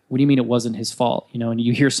that. What do you mean it wasn't his fault? And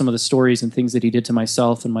you hear some of the stories and things that he did to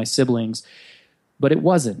myself and my siblings, but it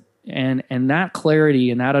wasn't. And that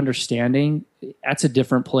clarity and that understanding, that's a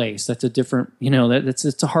different place. That's a different,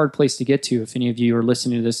 it's a hard place to get to. If any of you are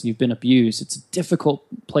listening to this and you've been abused, it's a difficult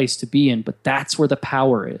place to be in, but that's where the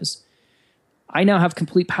power is. I now have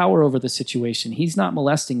complete power over the situation. He's not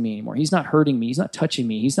molesting me anymore. He's not hurting me. He's not touching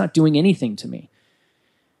me. He's not doing anything to me.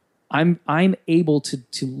 I'm able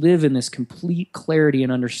to live in this complete clarity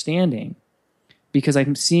and understanding because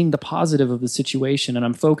I'm seeing the positive of the situation, and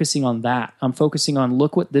I'm focusing on that. I'm focusing on,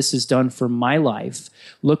 look what this has done for my life.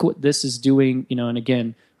 Look what this is doing, and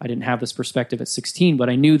again, I didn't have this perspective at 16, but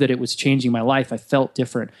I knew that it was changing my life. I felt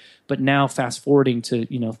different. But now fast forwarding to,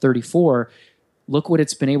 34, look what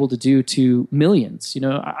it's been able to do to millions.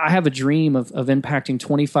 I have a dream of impacting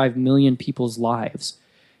 25 million people's lives.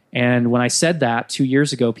 And when I said that 2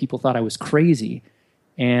 years ago, people thought I was crazy.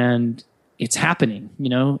 And it's happening,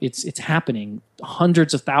 it's happening.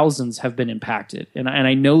 Hundreds of thousands have been impacted. And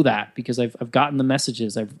I know that because I've gotten the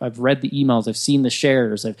messages. I've read the emails. I've seen the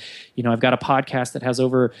shares. I've got a podcast that has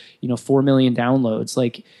over, 4 million downloads.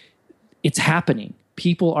 Like, it's happening.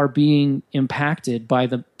 People are being impacted by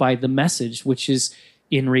the message, which is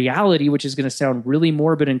in reality, which is going to sound really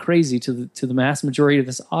morbid and crazy to the mass majority of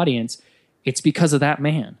this audience. It's because of that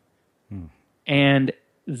man. And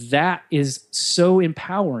that is so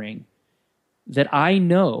empowering that I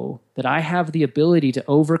know that I have the ability to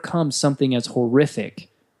overcome something as horrific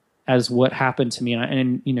as what happened to me.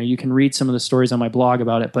 And you can read some of the stories on my blog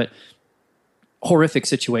about it, but horrific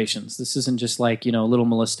situations. This isn't just like, a little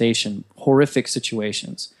molestation, horrific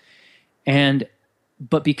situations.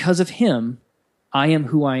 But because of him, I am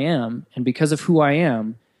who I am. And because of who I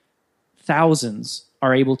am, thousands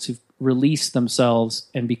are able to release themselves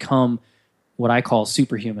and become what I call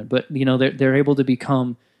superhuman. But, they're able to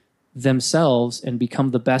become themselves and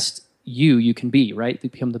become the best you can be, right? They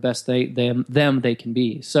become the best they can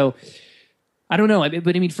be. So I don't know.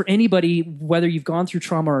 But I mean, for anybody, whether you've gone through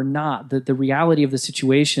trauma or not, the reality of the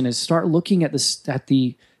situation is start looking at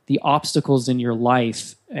the obstacles in your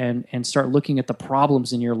life and start looking at the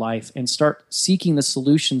problems in your life and start seeking the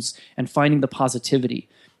solutions and finding the positivity.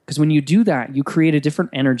 Because when you do that, you create a different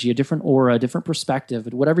energy, a different aura, a different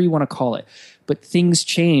perspective, whatever you want to call it. But things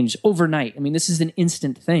change overnight. I mean, this is an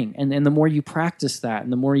instant thing. And the more you practice that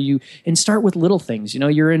and the more and start with little things.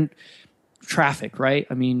 You're in traffic, right?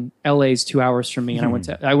 I mean, LA is 2 hours from me. And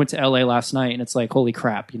I went to LA last night and it's like, holy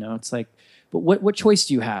crap, it's like, but what choice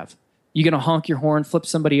do you have? You going to honk your horn, flip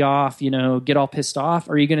somebody off, get all pissed off?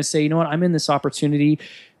 Or are you going to say, I'm in this opportunity.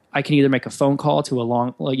 I can either make a phone call to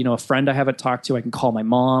a friend I haven't talked to. I can call my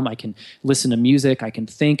mom. I can listen to music. I can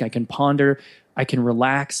think. I can ponder. I can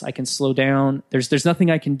relax. I can slow down. There's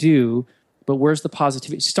nothing I can do, but where's the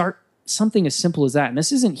positivity? Start something as simple as that. And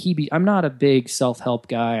this isn't I'm not a big self-help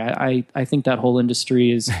guy. I think that whole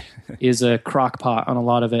industry is a crock pot on a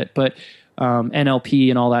lot of it. But NLP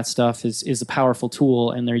and all that stuff is a powerful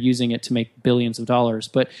tool, and they're using it to make billions of dollars.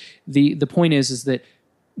 But the point is that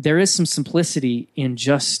there is some simplicity in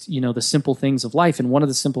just, the simple things of life. And one of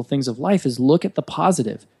the simple things of life is look at the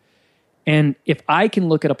positive. And if I can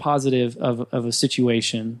look at a positive of a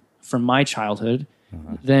situation from my childhood,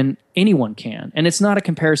 then anyone can. And it's not a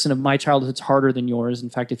comparison of my childhood's harder than yours. In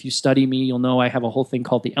fact, if you study me, you'll know I have a whole thing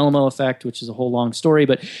called the Elmo effect, which is a whole long story.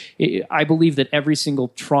 But I believe that every single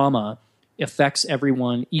trauma affects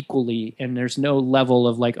everyone equally, and there's no level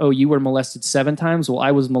of like, oh, you were molested 7 times, well,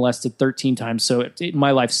 I was molested 13 times, so my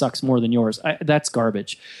life sucks more than yours. That's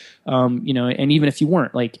garbage. And even if you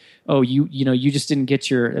weren't, like, oh, you just didn't get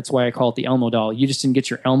that's why I call it the Elmo doll. You just didn't get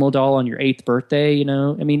your Elmo doll on your 8th birthday.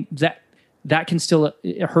 I mean, that can still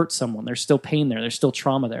hurt someone. There's still pain there. There's still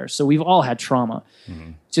trauma there. So we've all had trauma.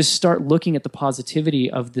 Mm-hmm. Just start looking at the positivity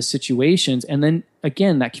of the situations. And then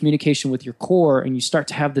again, that communication with your core, and you start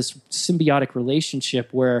to have this symbiotic relationship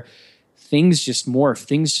where things just morph,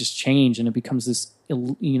 things just change. And it becomes this,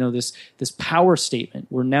 this power statement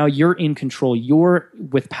where now you're in control, you're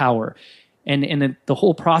with power. And the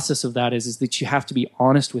whole process of that is that you have to be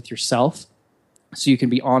honest with yourself, so you can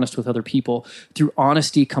be honest with other people. Through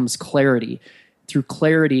honesty comes clarity. Through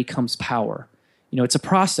clarity comes power. It's a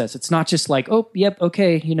process. It's not just like, oh, yep,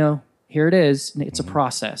 okay, here it is. It's a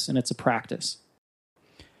process and it's a practice.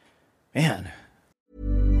 Man.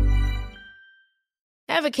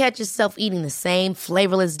 Ever catch yourself eating the same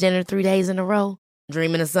flavorless dinner 3 days in a row?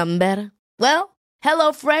 Dreaming of something better? Well,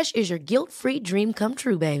 HelloFresh is your guilt-free dream come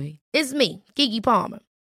true, baby. It's me, Keke Palmer.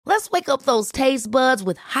 Let's wake up those taste buds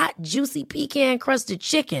with hot, juicy pecan-crusted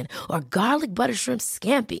chicken or garlic butter shrimp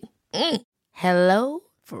scampi. Hello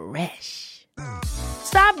Fresh.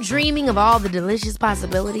 Stop dreaming of all the delicious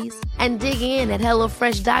possibilities and dig in at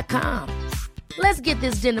HelloFresh.com. Let's get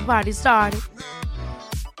this dinner party started.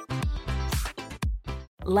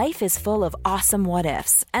 Life is full of awesome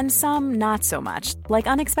what-ifs, and some not so much, like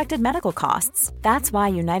unexpected medical costs. That's why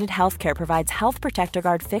United Healthcare provides Health Protector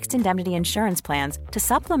Guard fixed indemnity insurance plans to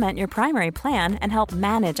supplement your primary plan and help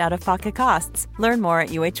manage out-of-pocket costs. Learn more at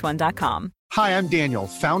UH1.com. Hi, I'm Daniel,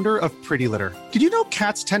 founder of Pretty Litter. Did you know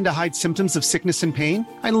cats tend to hide symptoms of sickness and pain?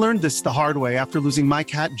 I learned this the hard way after losing my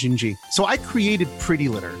cat, Gingy. So I created Pretty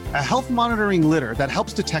Litter, a health monitoring litter that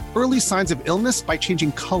helps detect early signs of illness by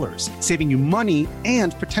changing colors, saving you money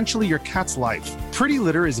and potentially your cat's life. Pretty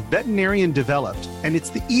Litter is veterinarian developed, and it's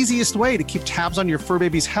the easiest way to keep tabs on your fur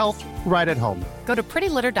baby's health right at home. Go to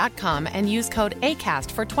prettylitter.com and use code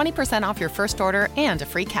ACAST for 20% off your first order and a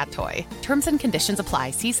free cat toy. Terms and conditions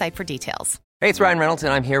apply. See site for details. Hey, it's Ryan Reynolds,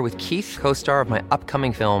 and I'm here with Keith, co-star of my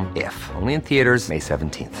upcoming film, If, only in theaters May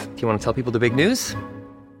 17th. Do you want to tell people the big news?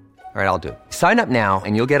 All right, I'll do it. Sign up now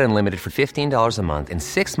and you'll get unlimited for $15 a month and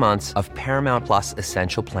 6 months of Paramount Plus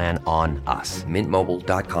Essential Plan on us.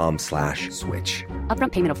 MintMobile.com/switch.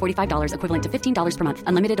 Upfront payment of $45 equivalent to $15 per month.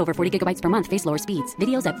 Unlimited over 40 gigabytes per month. Face lower speeds.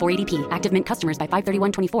 Videos at 480p. Active Mint customers by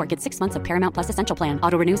 531.24 get 6 months of Paramount Plus Essential Plan.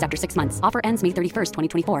 Auto renews after 6 months. Offer ends May 31st,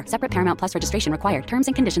 2024. Separate Paramount Plus registration required. Terms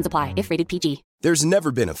and conditions apply if rated PG. There's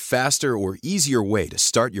never been a faster or easier way to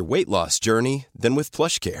start your weight loss journey than with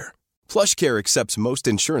PlushCare. PlushCare accepts most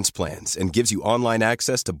insurance plans and gives you online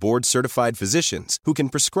access to board-certified physicians who can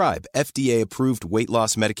prescribe FDA-approved weight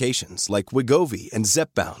loss medications like Wegovy and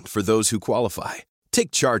Zepbound for those who qualify.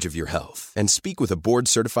 Take charge of your health and speak with a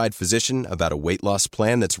board-certified physician about a weight loss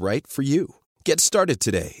plan that's right for you. Get started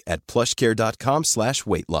today at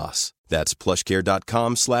plushcare.com/weight loss. That's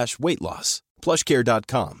plushcare.com/weight loss.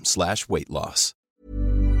 plushcare.com/weight loss.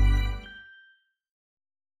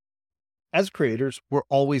 As creators, we're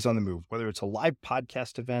always on the move. Whether it's a live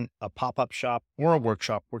podcast event, a pop-up shop, or a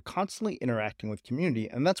workshop, we're constantly interacting with community,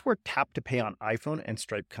 and that's where Tap to Pay on iPhone and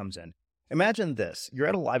Stripe comes in. Imagine this. You're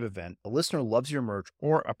at a live event, a listener loves your merch,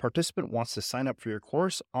 or a participant wants to sign up for your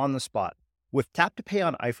course on the spot. With Tap to Pay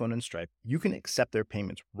on iPhone and Stripe, you can accept their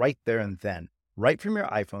payments right there and then, right from your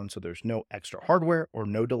iPhone, so there's no extra hardware or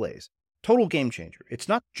no delays. Total game changer. It's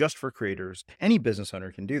not just for creators. Any business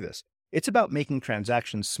owner can do this. It's about making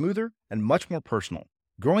transactions smoother and much more personal,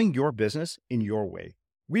 growing your business in your way.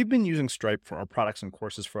 We've been using Stripe for our products and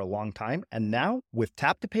courses for a long time, and now with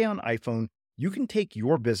Tap to Pay on iPhone, you can take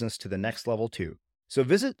your business to the next level too. So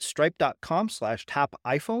visit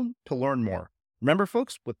stripe.com/tapiphone to learn more. Remember,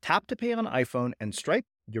 folks, with Tap to Pay on iPhone and Stripe,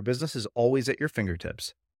 your business is always at your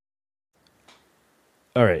fingertips.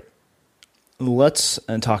 All right. Let's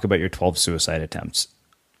talk about your 12 suicide attempts.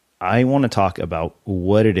 I want to talk about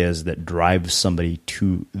what it is that drives somebody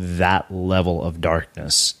to that level of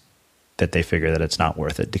darkness that they figure that it's not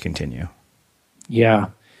worth it to continue. Yeah.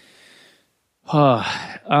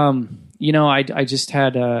 I just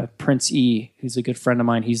had Prince E, who's a good friend of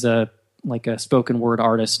mine. He's a spoken word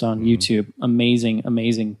artist on YouTube.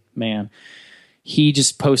 Amazing man. He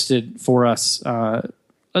just posted for us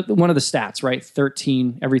one of the stats, right?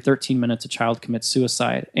 Every 13 minutes a child commits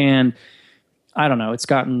suicide. And I don't know, it's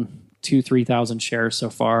gotten 2,000-3,000 shares so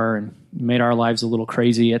far and made our lives a little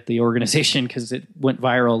crazy at the organization because it went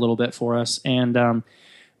viral a little bit for us. And what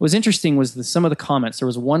was interesting was some of the comments. There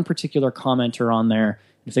was one particular commenter on there.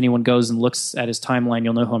 If anyone goes and looks at his timeline,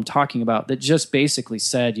 you'll know who I'm talking about, that just basically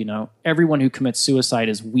said, everyone who commits suicide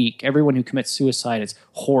is weak. Everyone who commits suicide is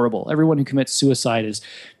horrible. Everyone who commits suicide is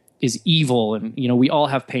evil. And, we all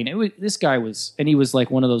have pain. This guy was, and he was like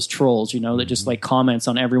one of those trolls, that just like comments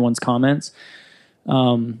on everyone's comments.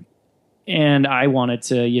 And I wanted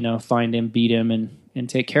to, find him, beat him, and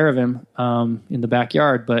take care of him in the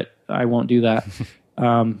backyard, but I won't do that.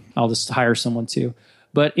 I'll just hire someone to.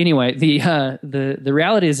 But anyway, the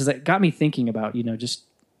reality is that it got me thinking about, just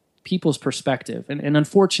people's perspective. And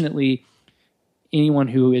unfortunately, anyone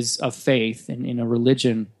who is of faith and in a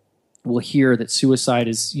religion will hear that suicide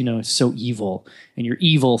is, so evil, and you're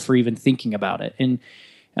evil for even thinking about it. And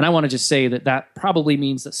I want to just say that probably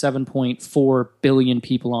means that 7.4 billion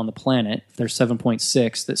people on the planet, if there's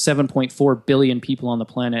 7.6, that 7.4 billion people on the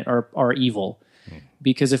planet are evil.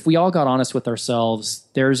 Because if we all got honest with ourselves,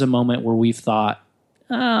 there's a moment where we've thought,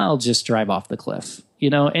 I'll just drive off the cliff.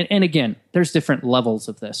 And again, there's different levels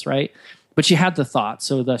of this, right? But you had the thought,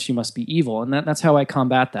 so thus you must be evil. And that's how I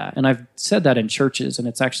combat that. And I've said that in churches, and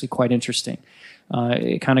it's actually quite interesting.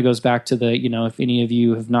 It kind of goes back to the, if any of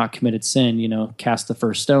you have not committed sin, cast the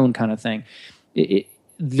first stone kind of thing.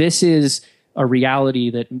 This is a reality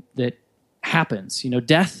that happens.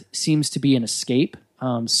 Death seems to be an escape.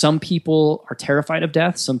 Some people are terrified of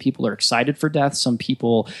death. Some people are excited for death. Some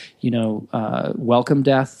people, welcome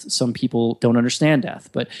death. Some people don't understand death.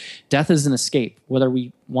 But death is an escape. Whether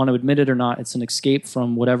we want to admit it or not, it's an escape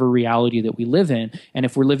from whatever reality that we live in. And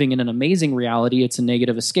if we're living in an amazing reality, it's a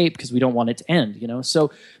negative escape because we don't want it to end, So,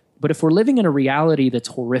 but if we're living in a reality that's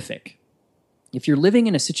horrific, if you're living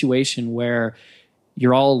in a situation where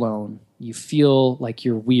you're all alone, you feel like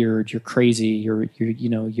you're weird, you're crazy, you're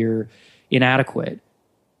inadequate,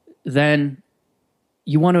 then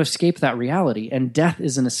you want to escape that reality, and death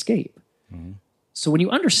is an escape. Mm-hmm. So when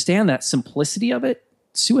you understand that simplicity of it,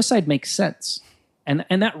 suicide makes sense.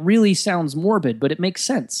 And that really sounds morbid, but it makes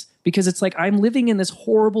sense because it's like I'm living in this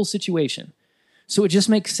horrible situation. So it just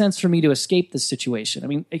makes sense for me to escape this situation. I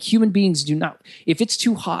mean, human beings do not, if it's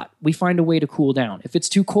too hot, we find a way to cool down. If it's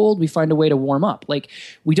too cold, we find a way to warm up. Like,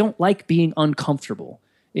 we don't like being uncomfortable.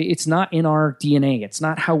 It's not in our DNA. It's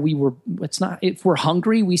not how we were. It's not, if we're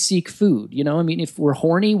hungry, we seek food. If we're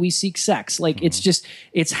horny, we seek sex. Like,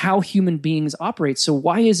 it's how human beings operate. So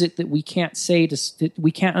why is it that we can't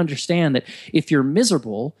we can't understand that if you're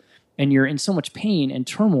miserable and you're in so much pain and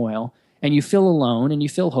turmoil and you feel alone and you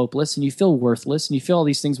feel hopeless and you feel worthless and you feel all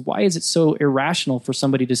these things, why is it so irrational for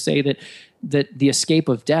somebody to say that the escape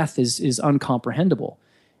of death is uncomprehendable?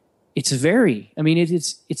 It's very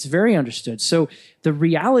understood. So the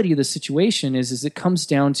reality of the situation is it comes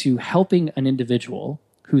down to helping an individual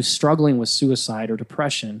who's struggling with suicide or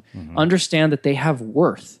depression understand that they have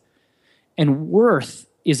worth. And worth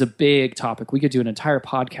is a big topic. We could do an entire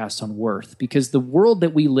podcast on worth, because the world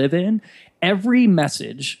that we live in, every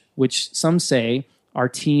message, which some say Our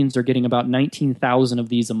teens are getting about 19,000 of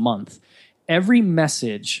these a month. Every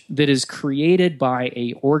message that is created by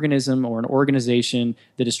a organism or an organization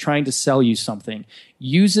that is trying to sell you something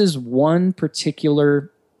uses one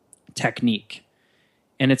particular technique.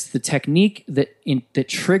 And it's the technique that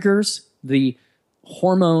triggers the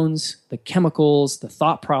hormones, the chemicals, the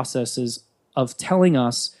thought processes of telling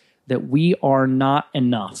us that we are not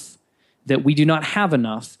enough, that we do not have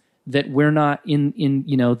enough, that we're not in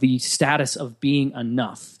the status of being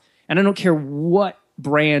enough. And I don't care what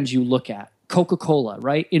brand you look at. Coca-Cola,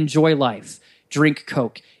 right? Enjoy life. Drink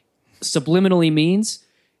Coke. Subliminally means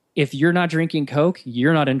if you're not drinking Coke,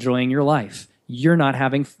 you're not enjoying your life. You're not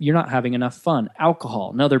having enough fun.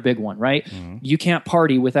 Alcohol, another big one, right? Mm-hmm. You can't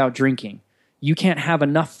party without drinking. You can't have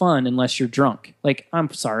enough fun unless you're drunk. Like,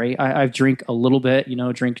 I'm sorry, I drink a little bit,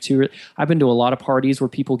 drink too. I've been to a lot of parties where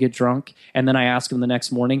people get drunk, and then I ask them the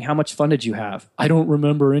next morning, how much fun did you have? I don't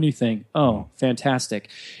remember anything. Oh, fantastic.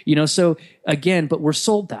 So again, but we're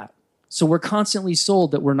sold that. So we're constantly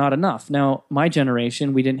sold that we're not enough. Now, my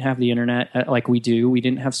generation, we didn't have the internet like we do. We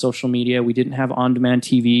didn't have social media. We didn't have on-demand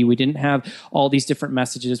TV. We didn't have all these different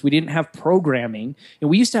messages. We didn't have programming. And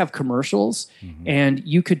we used to have commercials, and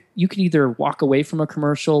you could either walk away from a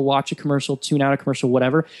commercial, watch a commercial, tune out a commercial,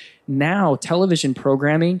 whatever. Now, television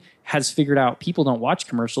programming has figured out people don't watch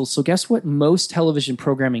commercials. So guess what most television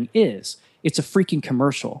programming is? It's a freaking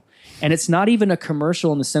commercial. And it's not even a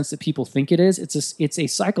commercial in the sense that people think it is. It's a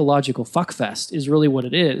psychological fuckfest is really what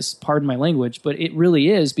it is. Pardon my language, but it really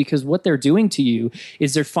is, because what they're doing to you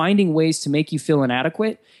is they're finding ways to make you feel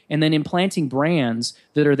inadequate and then implanting brands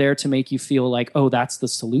that are there to make you feel like, oh, that's the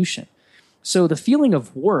solution. So the feeling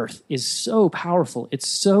of worth is so powerful. It's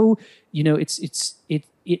so,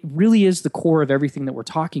 it really is the core of everything that we're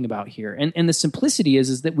talking about here. And the simplicity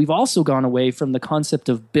is that we've also gone away from the concept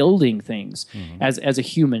of building things as a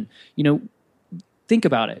human. Think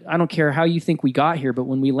about it. I don't care how you think we got here, but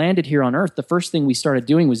when we landed here on Earth, the first thing we started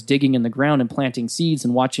doing was digging in the ground and planting seeds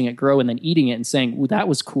and watching it grow and then eating it and saying, well, that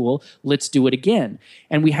was cool. Let's do it again.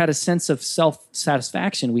 And we had a sense of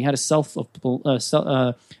self-satisfaction. We had a sense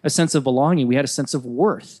of belonging. We had a sense of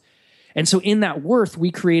worth. And so in that worth,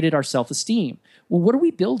 we created our self-esteem. Well, what are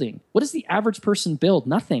we building? What does the average person build?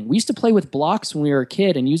 Nothing. We used to play with blocks when we were a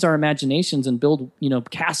kid and use our imaginations and build,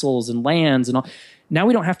 castles and lands and all. Now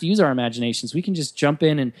we don't have to use our imaginations. We can just jump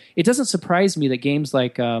in, and it doesn't surprise me that games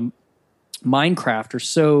like Minecraft are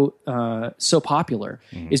so popular,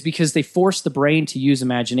 is because they force the brain to use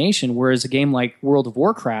imagination, whereas a game like World of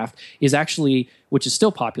Warcraft is actually, which is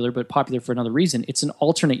still popular, but popular for another reason, it's an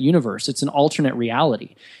alternate universe. It's an alternate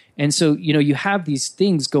reality. And so, you have these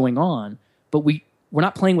things going on, but we're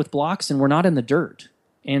not playing with blocks and we're not in the dirt.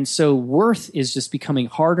 And so worth is just becoming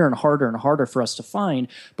harder and harder and harder for us to find.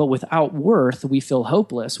 But without worth, we feel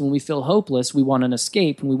hopeless. When we feel hopeless, we want an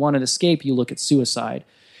escape. When we want an escape, you look at suicide.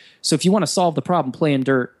 So if you want to solve the problem, play in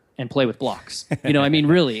dirt and play with blocks.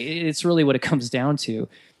 Really, it's really what it comes down to.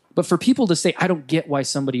 But for people to say, I don't get why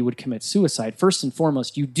somebody would commit suicide, first and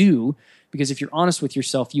foremost, you do. Because if you're honest with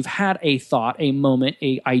yourself, you've had a thought, a moment,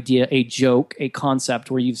 a idea, a joke, a concept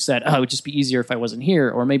where you've said, oh, it would just be easier if I wasn't here,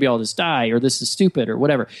 or maybe I'll just die, or this is stupid, or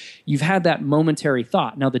whatever. You've had that momentary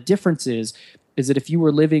thought. Now, the difference is that if you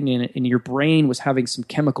were living in it and your brain was having some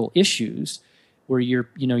chemical issues where your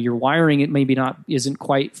wiring, it maybe isn't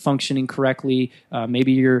quite functioning correctly,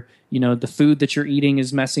 maybe the food that you're eating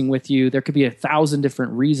is messing with you. There could be 1,000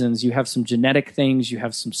 different reasons. You have some genetic things, you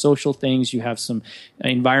have some social things, you have some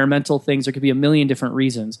environmental things. There could be a million different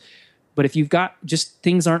reasons. But if you've got just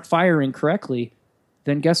things aren't firing correctly,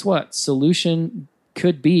 then guess what? Solution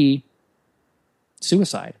could be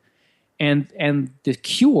suicide. And the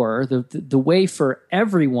cure, the way for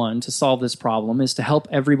everyone to solve this problem is to help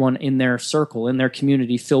everyone in their circle, in their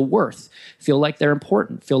community, feel worth, feel like they're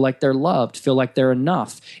important, feel like they're loved, feel like they're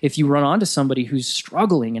enough. If you run onto somebody who's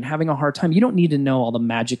struggling and having a hard time, you don't need to know all the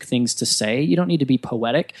magic things to say. You don't need to be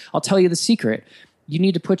poetic. I'll tell you the secret. You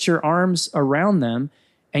need to put your arms around them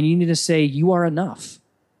and you need to say, you are enough.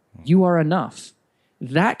 You are enough.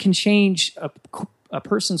 That can change a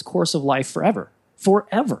person's course of life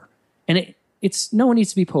forever. And it's no one needs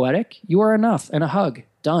to be poetic. You are enough. And a hug.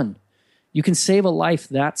 Done. You can save a life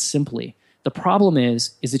that simply. The problem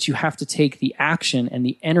is that you have to take the action and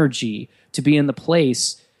the energy to be in the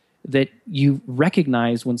place that you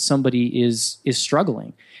recognize when somebody is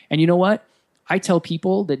struggling. And you know what? I tell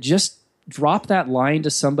people that just drop that line to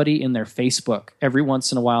somebody in their Facebook every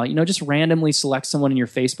once in a while. Just randomly select someone in your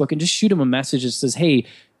Facebook and just shoot them a message that says, hey,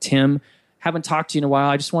 Tim, haven't talked to you in a while.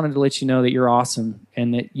 I just wanted to let you know that you're awesome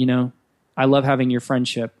and that, I love having your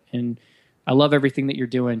friendship and I love everything that you're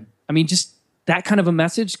doing. I mean, just that kind of a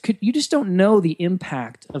message, you just don't know the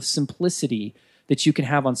impact of simplicity that you can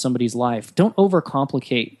have on somebody's life. Don't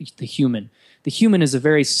overcomplicate the human. The human is a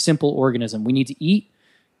very simple organism. We need to eat,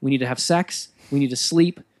 we need to have sex, we need to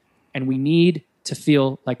sleep, and we need to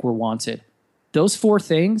feel like we're wanted. Those 4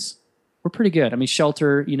 things, we're pretty good. I mean,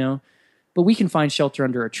 shelter, but we can find shelter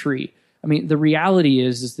under a tree. I mean, the reality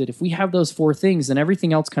is that if we have those 4 things, then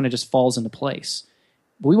everything else kind of just falls into place.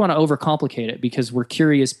 But we want to overcomplicate it because we're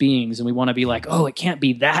curious beings and we want to be like, oh, it can't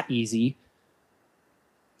be that easy.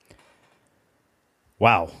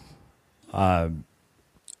 Wow. A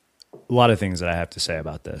lot of things that I have to say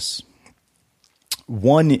about this.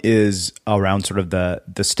 One is around sort of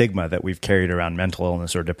the stigma that we've carried around mental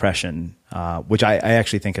illness or depression, which I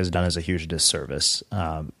actually think has done us a huge disservice.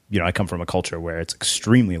 I come from a culture where it's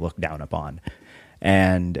extremely looked down upon.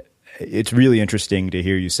 And it's really interesting to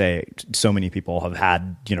hear you say so many people have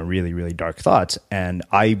had, really, really dark thoughts. And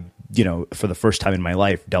I, for the first time in my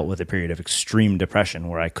life, dealt with a period of extreme depression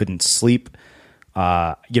where I couldn't sleep.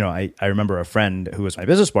 I remember a friend who was my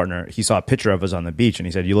business partner. He saw a picture of us on the beach and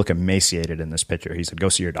he said, "You look emaciated in this picture." He said, "Go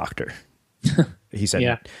see your doctor." He said,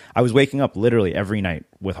 yeah. I was waking up literally every night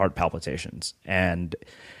with heart palpitations. And,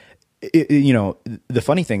 the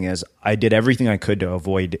funny thing is I did everything I could to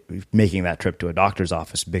avoid making that trip to a doctor's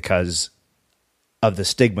office because of the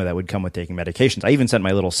stigma that would come with taking medications. I even sent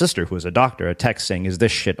my little sister, who is a doctor, a text saying, "Is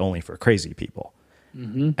this shit only for crazy people?"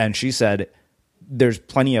 Mm-hmm. And she said, "There's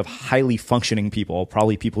plenty of highly functioning people,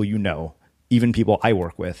 probably people even people I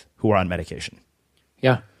work with, who are on medication."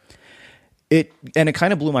 Yeah. It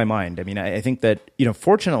kind of blew my mind. I mean, I think that,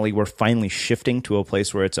 fortunately we're finally shifting to a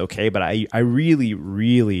place where it's okay, but I really,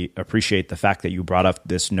 really appreciate the fact that you brought up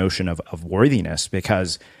this notion of worthiness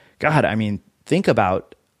because, God, I mean, think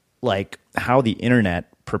about like how the internet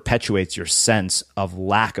perpetuates your sense of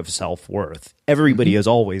lack of self-worth. Everybody is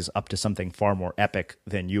always up to something far more epic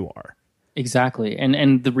than you are. Exactly.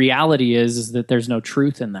 And the reality is that there's no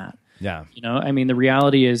truth in that. Yeah. I mean, the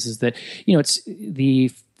reality is that, it's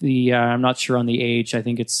the I'm not sure on the age. I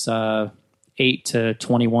think it's 8 to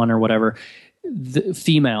 21 or whatever. The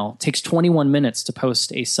female takes 21 minutes to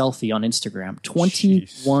post a selfie on Instagram.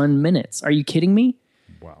 21 Jeez. Minutes. Are you kidding me?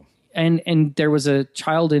 Wow. And there was a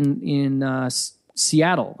child in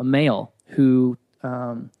Seattle, a male who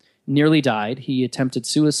nearly died. He attempted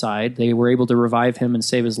suicide. They were able to revive him and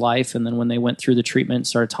save his life. And then when they went through the treatment,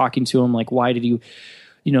 started talking to him, like, why did you,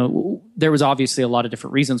 there was obviously a lot of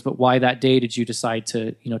different reasons, but why that day did you decide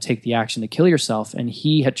to, take the action to kill yourself? And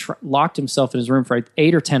he had locked himself in his room for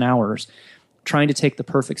 8 or 10 hours trying to take the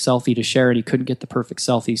perfect selfie to share it. He couldn't get the perfect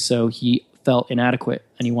selfie, so he felt inadequate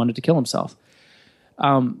and he wanted to kill himself.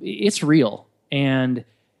 It's real. And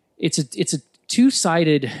it's a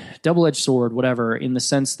two-sided, double-edged sword, whatever, in the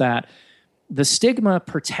sense that the stigma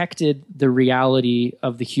protected the reality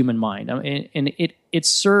of the human mind. And it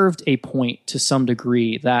served a point to some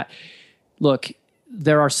degree that, look,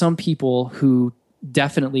 there are some people who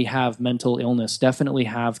definitely have mental illness, definitely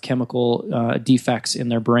have chemical defects in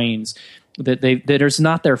their brains that is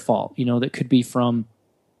not their fault, that could be from,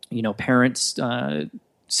 parents'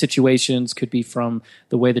 situations, could be from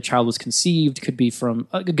the way the child was conceived, could be from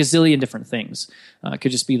a gazillion different things.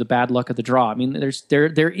 Could just be the bad luck of the draw. I mean,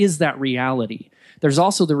 there is that reality. There's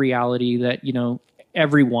also the reality that,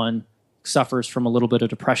 everyone suffers from a little bit of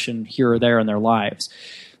depression here or there in their lives.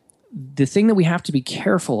 The thing that we have to be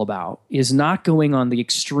careful about is not going on the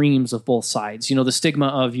extremes of both sides. The stigma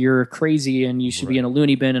of you're crazy and you should be in a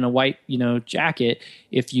loony bin in a white, jacket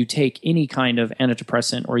if you take any kind of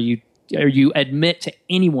antidepressant or you admit to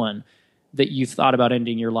anyone that you've thought about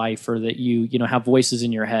ending your life or that you have voices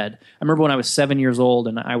in your head. I remember when I was 7 years old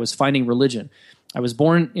and I was finding religion. I was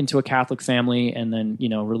born into a Catholic family, and then,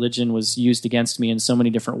 religion was used against me in so many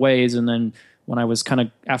different ways. And then when I was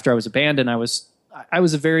after I was abandoned, I was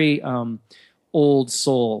a very old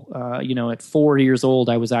soul. At 4 years old,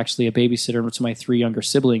 I was actually a babysitter to my 3 younger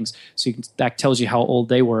siblings. So that tells you how old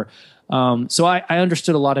they were. So I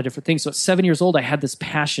understood a lot of different things. So at 7 years old, I had this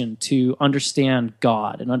passion to understand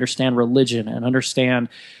God and understand religion and understand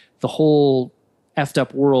the whole effed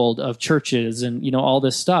up world of churches and, all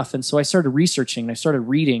this stuff. And so I started researching and I started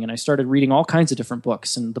reading all kinds of different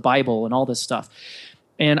books and the Bible and all this stuff.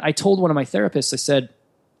 And I told one of my therapists, I said,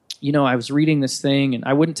 I was reading this thing, and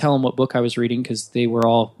I wouldn't tell them what book I was reading because they were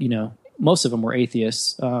all, most of them were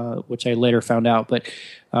atheists, which I later found out. But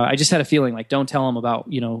I just had a feeling like, don't tell them about,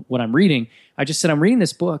 what I'm reading. I just said, I'm reading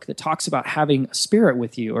this book that talks about having a spirit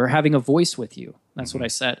with you or having a voice with you. That's what I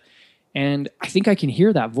said. And I think I can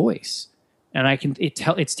hear that voice. And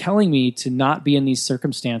it's telling me to not be in these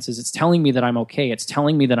circumstances. It's telling me that I'm okay. It's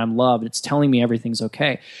telling me that I'm loved. It's telling me everything's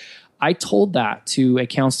okay. I told that to a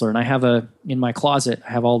counselor, and I have in my closet,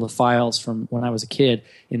 I have all the files from when I was a kid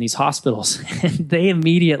in these hospitals, and they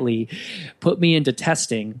immediately put me into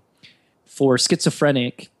testing for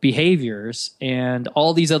schizophrenic behaviors and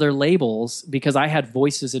all these other labels because I had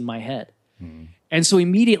voices in my head. And so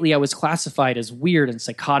immediately I was classified as weird and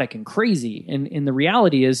psychotic and crazy. And the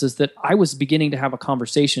reality is that I was beginning to have a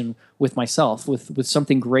conversation with myself, with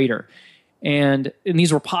something greater. And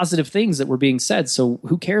these were positive things that were being said. So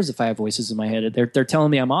who cares if I have voices in my head? They're telling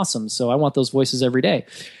me I'm awesome. So I want those voices every day.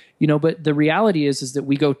 But the reality is that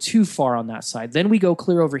we go too far on that side. Then we go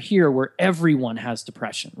clear over here where everyone has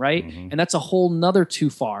depression, right? And that's a whole nother too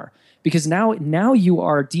far. Because now you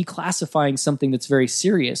are declassifying something that's very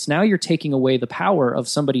serious. Now you're taking away the power of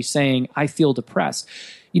somebody saying, I feel depressed.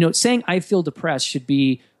 Saying I feel depressed should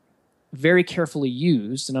be very carefully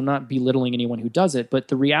used, and I'm not belittling anyone who does it, but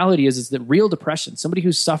the reality is that real depression, somebody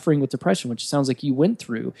who's suffering with depression, which sounds like you went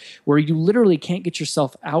through, where you literally can't get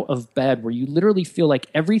yourself out of bed, where you literally feel like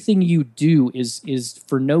everything you do is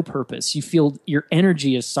for no purpose. You feel your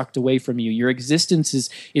energy is sucked away from you. Your existence is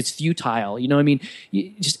futile.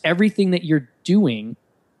 Just everything that you're doing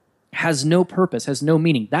has no purpose, has no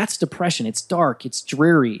meaning. That's depression. It's dark. It's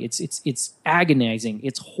dreary. It's agonizing.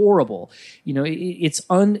 It's horrible. It's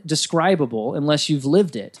undescribable unless you've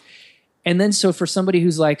lived it. And then so for somebody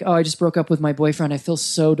who's like, oh, I just broke up with my boyfriend, I feel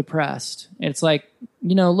so depressed. And it's like,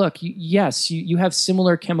 look, yes, you have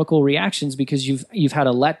similar chemical reactions because you've had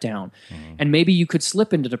a letdown. And maybe you could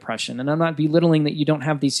slip into depression. And I'm not belittling that you don't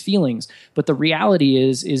have these feelings, but the reality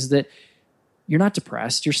is that you're not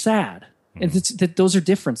depressed, you're sad. And that those are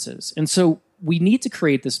differences. And so we need to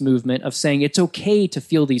create this movement of saying it's okay to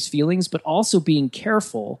feel these feelings, but also being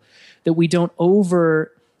careful that we don't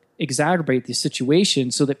over-exacerbate the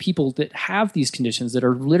situation so that people that have these conditions, that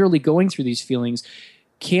are literally going through these feelings,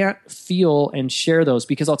 can't feel and share those.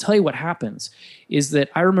 Because I'll tell you what happens is that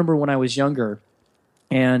I remember when I was younger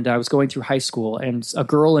and I was going through high school, and a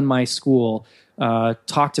girl in my school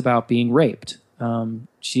talked about being raped.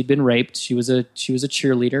 She'd been raped. She was a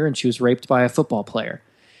cheerleader, and she was raped by a football player.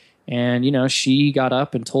 And, she got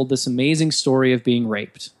up and told this amazing story of being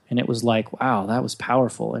raped. And it was like, wow, that was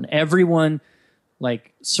powerful. And everyone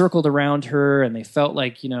circled around her, and they felt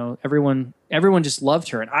like, everyone just loved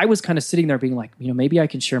her. And I was kind of sitting there being like, maybe I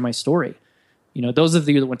can share my story. Those of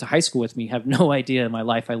you that went to high school with me have no idea my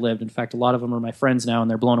life I lived. In fact, a lot of them are my friends now, and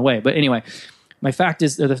they're blown away. But anyway, my fact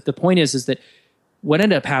is, the point is that what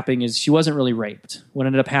ended up happening is she wasn't really raped. What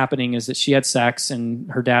ended up happening is that she had sex,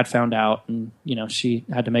 and her dad found out, and she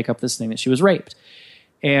had to make up this thing that she was raped.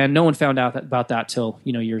 And no one found out about that till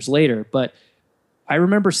years later. But I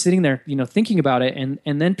remember sitting there, thinking about it,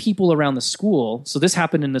 and then people around the school. So this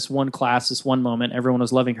happened in this one class, this one moment. Everyone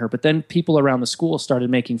was loving her, but then people around the school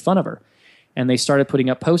started making fun of her, and they started putting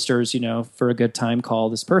up posters, for a good time,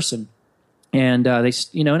 call this person, and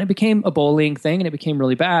and it became a bullying thing, and it became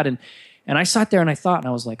really bad. And I sat there and I thought, and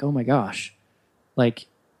I was like, oh my gosh,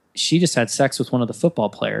 she just had sex with one of the football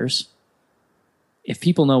players. If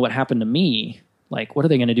people know what happened to me, what are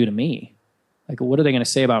they going to do to me? What are they going to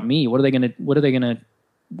say about me?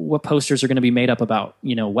 What posters are going to be made up about,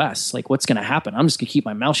 Wes? What's going to happen? I'm just going to keep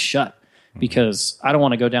my mouth shut because I don't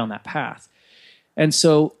want to go down that path. And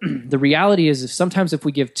so the reality is, sometimes if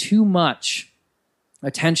we give too much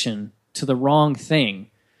attention to the wrong thing,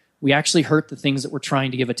 we actually hurt the things that we're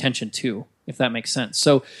trying to give attention to, if that makes sense.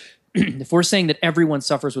 So if we're saying that everyone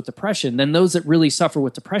suffers with depression, then those that really suffer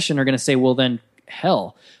with depression are going to say, well, then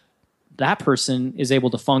hell, that person is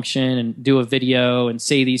able to function and do a video and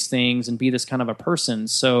say these things and be this kind of a person.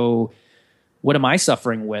 So what am I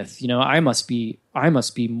suffering with? I must be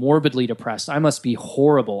morbidly depressed. I must be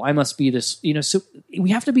horrible. I must be this, so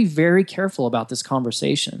we have to be very careful about this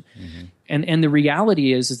conversation. And the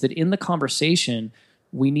reality is that in the conversation,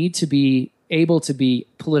 we need to be able to be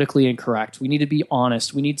politically incorrect. We need to be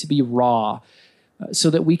honest. We need to be raw so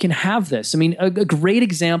that we can have this. I mean, a great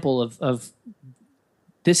example of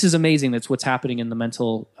this is amazing. That's what's happening in the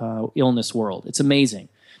mental illness world. It's amazing.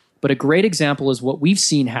 But a great example is what we've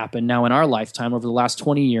seen happen now in our lifetime over the last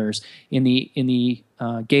 20 years in the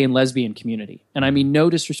gay and lesbian community. And I mean no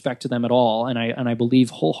disrespect to them at all. And I believe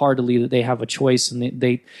wholeheartedly that they have a choice and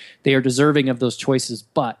they are deserving of those choices.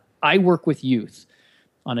 But I work with youth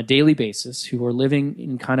on a daily basis who are living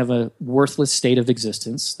in kind of a worthless state of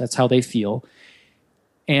existence. That's how they feel.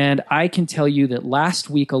 And I can tell you that last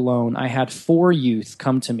week alone, I had 4 youth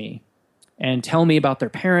come to me and tell me about their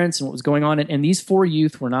parents and what was going on. And these 4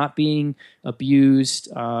 youth were not being abused.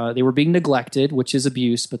 They were being neglected, which is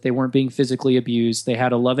abuse, but they weren't being physically abused. They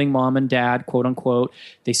had a loving mom and dad, quote unquote.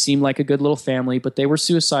 They seemed like a good little family, but they were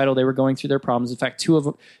suicidal. They were going through their problems. In fact,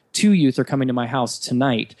 2 2 youth are coming to my house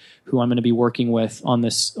tonight who I'm going to be working with on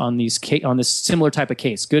this similar type of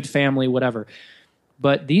case, good family, whatever.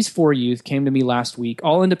 But these 4 youth came to me last week,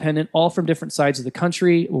 all independent, all from different sides of the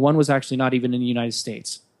country. One was actually not even in the United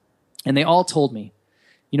States. And they all told me,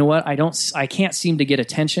 you know what? I can't seem to get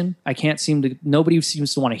attention. Nobody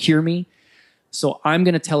seems to want to hear me. So I'm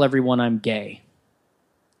going to tell everyone I'm gay.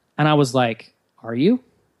 And I was like, are you?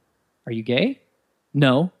 Are you gay?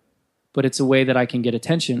 No, but it's a way that I can get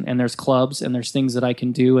attention. And there's clubs and there's things that I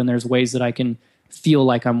can do. And there's ways that I can feel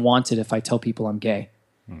like I'm wanted if I tell people I'm gay.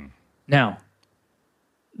 Now,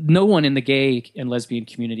 no one in the gay and lesbian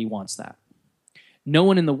community wants that. No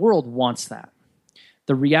one in the world wants that.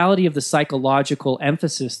 The reality of the psychological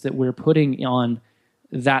emphasis that we're putting on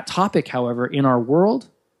that topic, however, in our world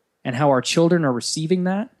and how our children are receiving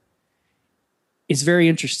that is very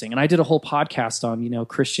interesting. And I did a whole podcast on,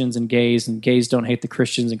 Christians and gays don't hate the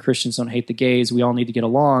Christians and Christians don't hate the gays. We all need to get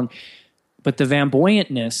along. But the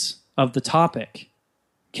flamboyantness of the topic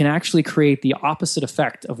can actually create the opposite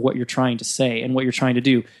effect of what you're trying to say and what you're trying to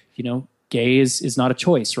do. Gay is not a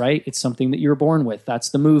choice, right? It's something that you're born with. That's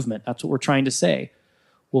the movement. That's what we're trying to say.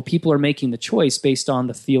 Well, people are making the choice based on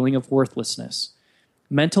the feeling of worthlessness.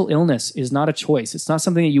 Mental illness is not a choice. It's not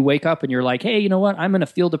something that you wake up and you're like, hey, you know what? I'm going to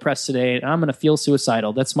feel depressed today and I'm going to feel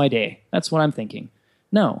suicidal. That's my day. That's what I'm thinking.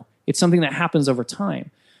 No, it's something that happens over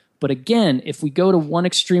time. But again, if we go to one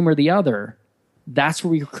extreme or the other, that's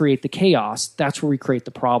where we create the chaos. That's where we create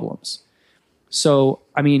the problems. So,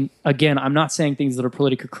 again, I'm not saying things that are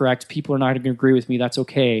politically correct. People are not going to agree with me. That's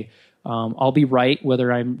okay. I'll be right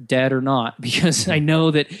whether I'm dead or not, because I know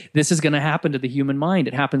that this is going to happen to the human mind.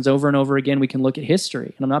 It happens over and over again. We can look at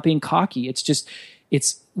history, and I'm not being cocky. It's just,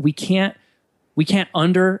 we can't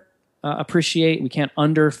under appreciate, we can't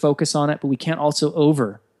under focus on it, but we can't also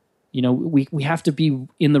over. We have to be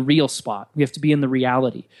in the real spot. We have to be in the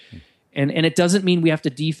reality. And it doesn't mean we have to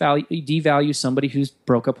devalue somebody who's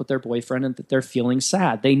broke up with their boyfriend and that they're feeling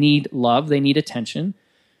sad. They need love. They need attention.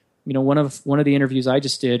 One of the interviews I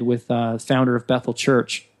just did with founder of Bethel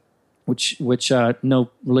Church, which no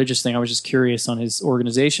religious thing. I was just curious on his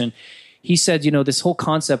organization. He said, this whole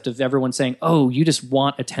concept of everyone saying, "Oh, you just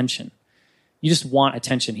want attention. You just want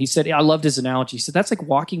attention." He said, I loved his analogy. He said, that's like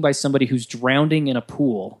walking by somebody who's drowning in a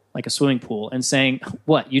pool, like a swimming pool, and saying,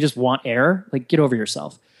 "What? You just want air? Like, get over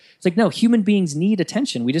yourself." It's like, no, human beings need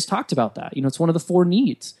attention. We just talked about that. It's one of the 4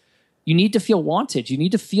 needs. You need to feel wanted. You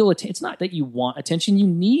need to feel it. It's not that you want attention. You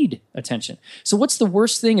need attention. So what's the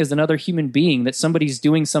worst thing as another human being that somebody's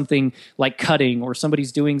doing something like cutting, or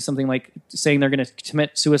somebody's doing something like saying they're going to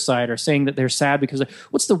commit suicide, or saying that they're sad because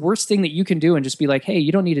what's the worst thing that you can do and just be like, hey,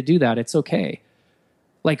 you don't need to do that. It's okay.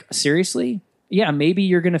 Like, seriously? Yeah, maybe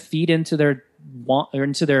you're going to feed into their want or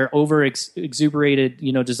into their over exuberated,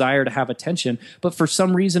 desire to have attention, but for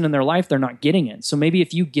some reason in their life they're not getting it. So maybe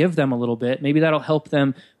if you give them a little bit, maybe that'll help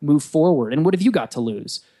them move forward. And what have you got to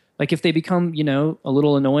lose? Like, if they become, a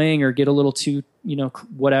little annoying or get a little too,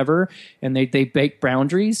 whatever, and they break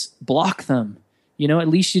boundaries, block them. At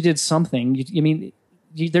least you did something.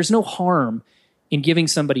 There's no harm in giving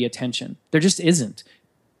somebody attention. There just isn't.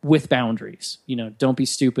 With boundaries, don't be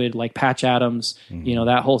stupid. Like Patch Adams,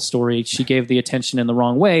 that whole story. She gave the attention in the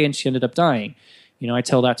wrong way, and she ended up dying. I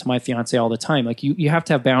tell that to my fiance all the time. Like, you have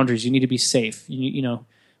to have boundaries. You need to be safe.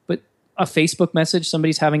 But a Facebook message,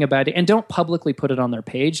 somebody's having a bad day, and don't publicly put it on their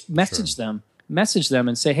page. Message them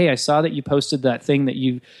and say, hey, I saw that you posted that thing that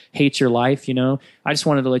you hate your life. I just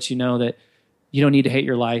wanted to let you know that you don't need to hate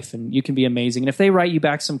your life, and you can be amazing. And if they write you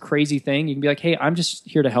back some crazy thing, you can be like, hey, I'm just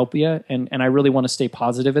here to help you, and I really want to stay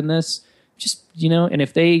positive in this. Just, and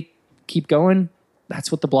if they keep going, that's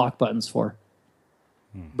what the block button's for.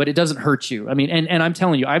 But it doesn't hurt you. And I'm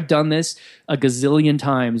telling you, I've done this a gazillion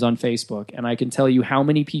times on Facebook, and I can tell you how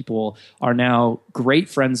many people are now great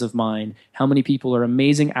friends of mine, how many people are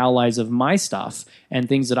amazing allies of my stuff and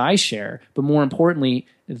things that I share. But more importantly,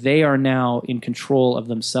 they are now in control of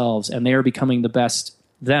themselves, and they are becoming the best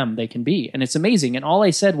them they can be. And it's amazing. And all I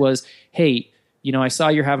said was, hey, I saw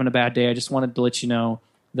you're having a bad day. I just wanted to let you know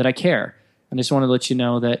that I care. And I just wanted to let you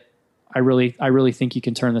know that I really think you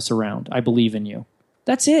can turn this around. I believe in you.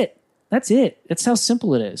 That's it. That's how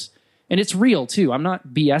simple it is. And it's real too. I'm not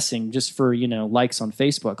BSing just for, likes on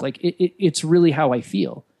Facebook. Like, it's really how I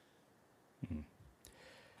feel.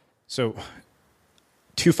 So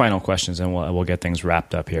 2 final questions, and we'll get things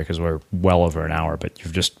wrapped up here, because we're well over an hour, but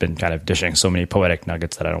you've just been kind of dishing so many poetic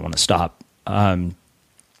nuggets that I don't want to stop.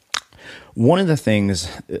 One of the things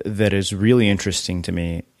that is really interesting to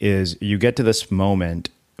me is you get to this moment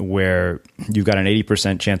where you've got an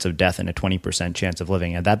 80% chance of death and a 20% chance of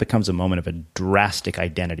living, and that becomes a moment of a drastic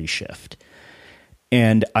identity shift.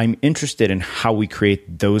 And I'm interested in how we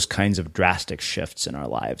create those kinds of drastic shifts in our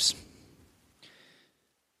lives.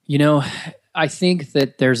 You know, I think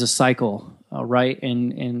that there's a cycle, right?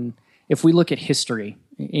 And if we look at history,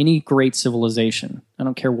 any great civilization, I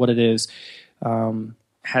don't care what it is,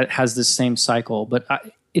 has this same cycle, but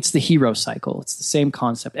it's the hero cycle. It's the same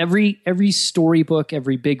concept. Every storybook,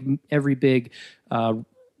 every big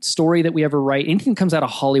story that we ever write, anything that comes out of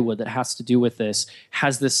Hollywood that has to do with this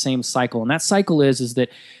has this same cycle. And that cycle is that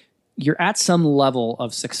you're at some level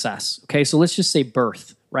of success. Okay, so let's just say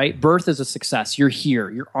birth, right? Birth is a success. You're here.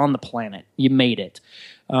 You're on the planet. You made it.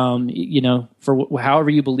 For however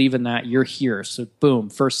you believe in that, you're here. So boom,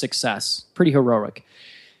 first success. Pretty heroic.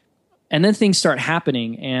 And then things start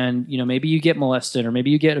happening, and maybe you get molested, or maybe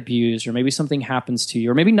you get abused, or maybe something happens to you,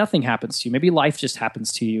 or maybe nothing happens to you. Maybe life just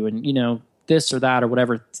happens to you, and this or that or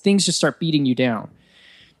whatever. Things just start beating you down.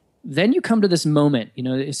 Then you come to this moment.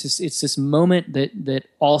 It's this moment that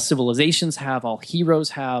all civilizations have, all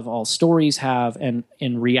heroes have, all stories have, and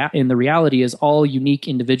in the reality is all unique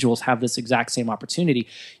individuals have this exact same opportunity.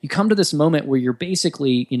 You come to this moment where you're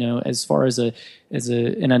basically, as far as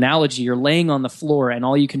an analogy, you're laying on the floor and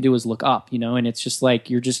all you can do is look up, and it's just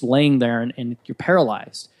like you're just laying there and you're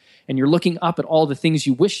paralyzed. And you're looking up at all the things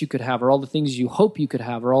you wish you could have, or all the things you hope you could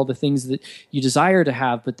have, or all the things that you desire to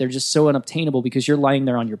have, but they're just so unobtainable because you're lying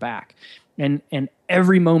there on your back. And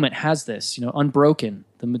every moment has this, Unbroken,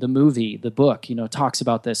 the movie, the book, talks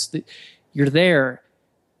about this. You're there,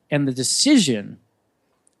 and the decision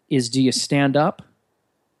is, do you stand up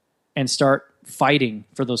and start fighting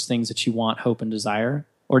for those things that you want, hope, and desire?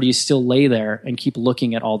 Or do you still lay there and keep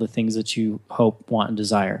looking at all the things that you hope, want, and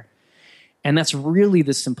desire? And that's really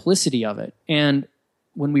the simplicity of it. And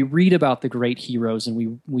when we read about the great heroes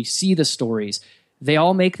and we see the stories, they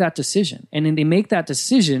all make that decision. And then they make that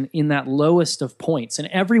decision in that lowest of points. And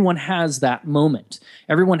everyone has that moment.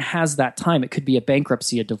 Everyone has that time. It could be a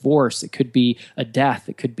bankruptcy, a divorce. It could be a death.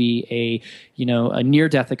 It could be a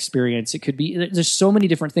near-death experience. It could be, there's so many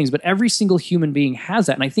different things. But every single human being has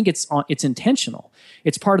that. And I think it's intentional.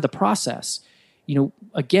 It's part of the process.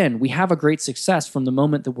 Again, we have a great success from the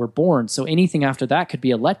moment that we're born. So anything after that could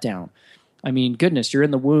be a letdown. I mean, goodness, you're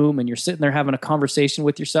in the womb and you're sitting there having a conversation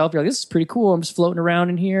with yourself. You're like, this is pretty cool. I'm just floating around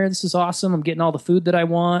in here. This is awesome. I'm getting all the food that I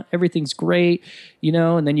want. Everything's great,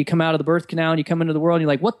 and then you come out of the birth canal and you come into the world and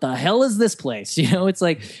you're like, what the hell is this place? It's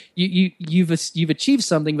like you've achieved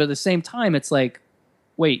something, but at the same time, it's like,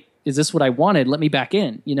 wait, is this what I wanted? Let me back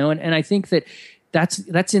in, and I think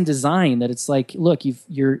that's in design, that it's like, look,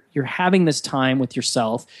 you're having this time with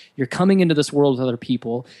yourself. You're coming into this world with other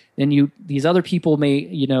people. Then these other people may,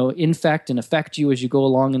 infect and affect you as you go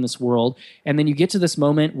along in this world. And then you get to this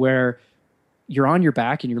moment where you're on your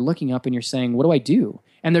back and you're looking up and you're saying, what do I do?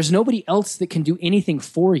 And there's nobody else that can do anything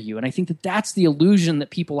for you. And I think that that's the illusion that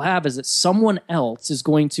people have, is that someone else is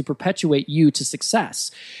going to perpetuate you to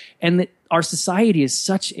success. And that our society is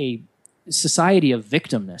such a society of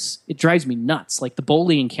victimness. It drives me nuts. Like the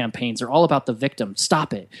bullying campaigns are all about the victim.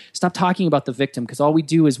 Stop it. Stop talking about the victim, because all we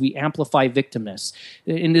do is we amplify victimness.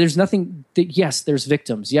 And there's nothing that, yes, there's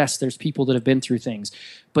victims. Yes, there's people that have been through things.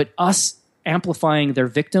 But us amplifying their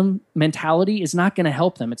victim mentality is not going to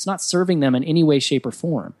help them. It's not serving them in any way, shape, or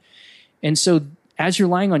form. And so as you're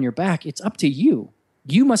lying on your back, it's up to you.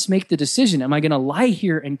 You must make the decision. Am I going to lie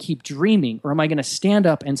here and keep dreaming, or am I going to stand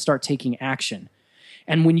up and start taking action?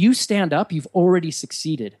 And when you stand up, you've already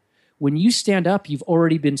succeeded. When you stand up, you've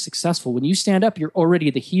already been successful. When you stand up, you're already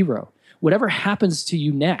the hero. Whatever happens to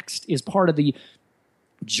you next is part of the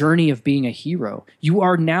journey of being a hero. You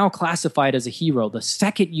are now classified as a hero. The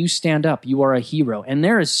second you stand up, you are a hero. And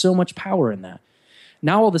there is so much power in that.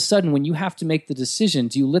 Now, all of a sudden, when you have to make the decision,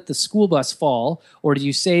 do you let the school bus fall, or do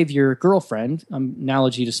you save your girlfriend?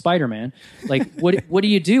 Analogy to Spider-Man. Like, what do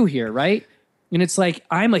you do here, right? And it's like,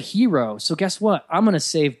 I'm a hero, so guess what? I'm going to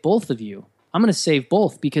save both of you. I'm going to save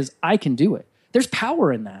both because I can do it. There's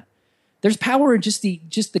power in that. There's power in just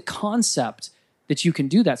the concept that you can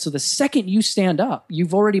do that. So the second you stand up,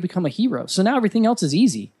 you've already become a hero. So now everything else is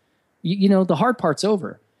easy. The hard part's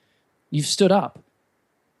over. You've stood up.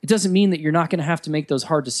 It doesn't mean that you're not going to have to make those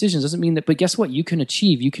hard decisions. It doesn't mean that, but guess what? You can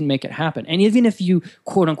achieve, you can make it happen. And even if you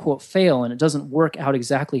quote unquote fail and it doesn't work out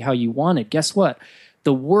exactly how you wanted, guess what?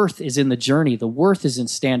 The worth is in the journey. The worth is in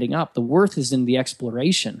standing up. The worth is in the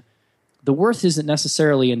exploration. The worth isn't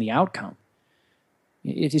necessarily in the outcome.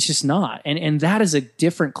 It's just not. And that is a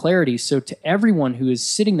different clarity. So to everyone who is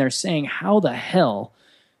sitting there saying, how the hell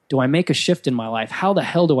do I make a shift in my life? How the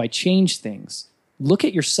hell do I change things? Look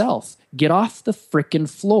at yourself. Get off the frickin'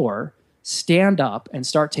 floor, stand up, and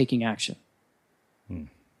start taking action.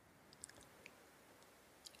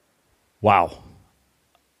 Wow.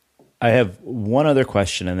 I have one other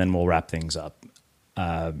question and then we'll wrap things up.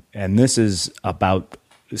 And this is about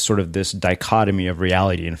sort of this dichotomy of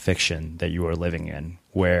reality and fiction that you are living in,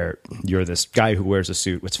 where you're this guy who wears a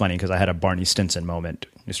suit. It's funny because I had a Barney Stinson moment.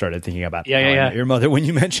 You started thinking about your mother when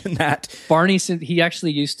you mentioned that. Barney, he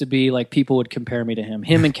actually used to be like, people would compare me to him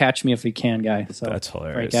and Catch Me If You Can guy. So that's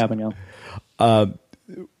hilarious. Frank Abagnale.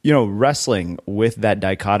 Wrestling with that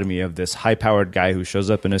dichotomy of this high-powered guy who shows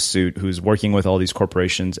up in a suit, who's working with all these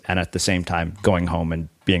corporations, and at the same time going home and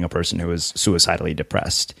being a person who is suicidally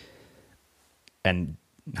depressed, and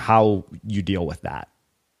how you deal with that.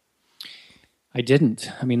 I didn't.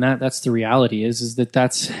 I mean, that's the reality is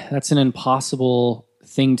that's an impossible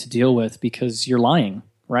thing to deal with because you're lying,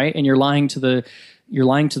 right? And you're lying to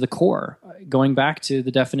the core. Going back to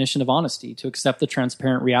the definition of honesty, to accept the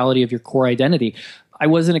transparent reality of your core identity. I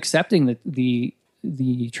wasn't accepting the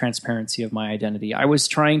transparency of my identity. I was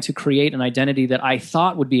trying to create an identity that I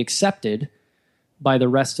thought would be accepted by the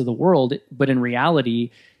rest of the world, but in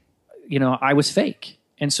reality, I was fake.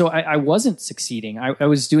 And so I wasn't succeeding. I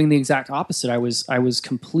was doing the exact opposite. I was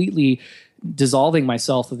completely dissolving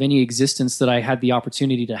myself of any existence that I had the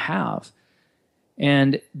opportunity to have.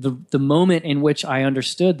 And the moment in which I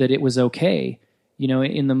understood that it was okay,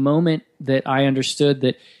 in the moment that I understood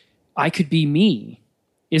that I could be me,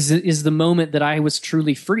 is the moment that I was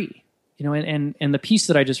truly free. And the piece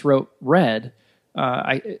that I just read,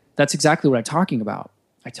 that's exactly what I'm talking about.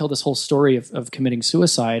 I tell this whole story of committing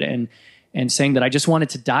suicide and saying that I just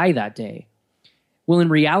wanted to die that day. Well, in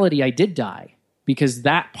reality, I did die because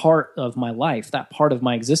that part of my life, that part of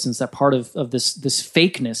my existence, that part of this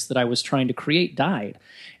fakeness that I was trying to create died.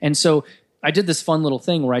 And so I did this fun little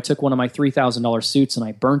thing where I took one of my $3,000 suits and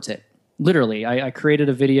I burnt it. Literally, I created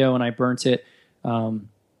a video and I burnt it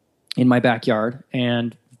in my backyard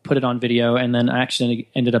and put it on video, and then I actually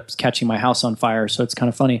ended up catching my house on fire, so it's kind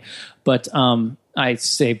of funny. But I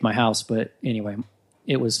saved my house, but anyway,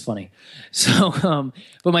 it was funny. So,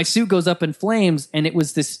 but my suit goes up in flames, and it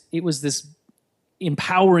was this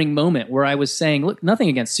empowering moment where I was saying, look, nothing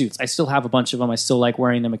against suits. I still have a bunch of them. I still like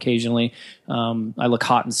wearing them occasionally. I look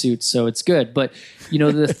hot in suits, so it's good. But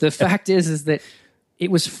the fact is that it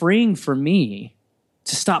was freeing for me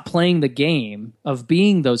to stop playing the game of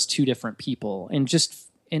being those two different people, and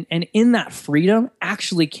in that freedom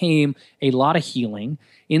actually came a lot of healing.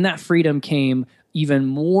 In that freedom came even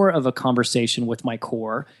more of a conversation with my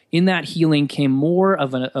core. In that healing came more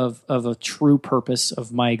of a true purpose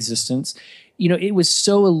of my existence. It was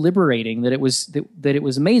so liberating that it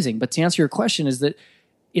was amazing. But to answer your question is that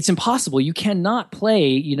it's impossible. You cannot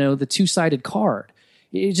play, the two-sided card.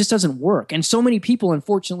 It just doesn't work. And so many people,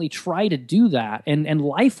 unfortunately, try to do that, and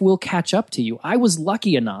life will catch up to you. I was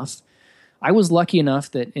lucky enough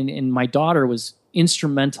that and my daughter was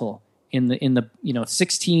instrumental in the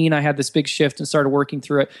 16, I had this big shift and started working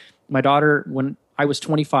through it. My daughter, when I was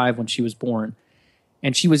 25 when she was born,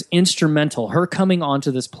 and she was instrumental. Her coming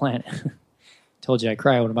onto this planet, told you I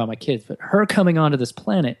cry about my kids, but her coming onto this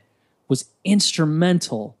planet was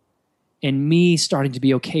instrumental in me starting to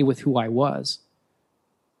be okay with who I was.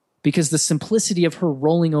 Because the simplicity of her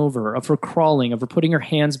rolling over, of her crawling, of her putting her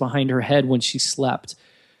hands behind her head when she slept,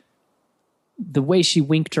 the way she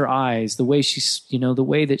winked her eyes, the way the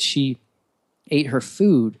way that she ate her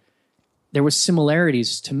food, there was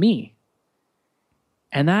similarities to me.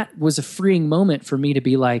 And that was a freeing moment for me to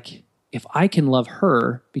be like, if I can love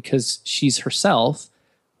her because she's herself,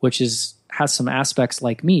 which has some aspects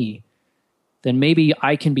like me, then maybe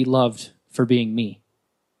I can be loved for being me.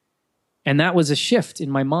 And that was a shift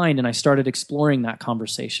in my mind, and I started exploring that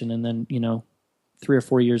conversation. And then, 3 or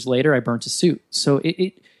 4 years later, I burnt a suit. So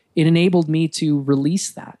it enabled me to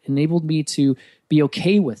release that, enabled me to be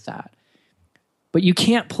okay with that. But you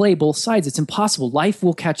can't play both sides. It's impossible. Life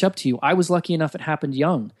will catch up to you. I was lucky enough it happened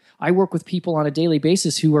young. I work with people on a daily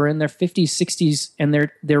basis who are in their 50s, 60s,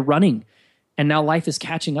 and they're running. And now life is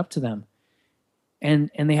catching up to them.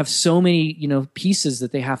 And they have so many, pieces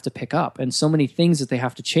that they have to pick up, and so many things that they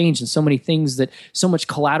have to change, and so much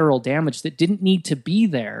collateral damage that didn't need to be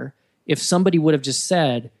there if somebody would have just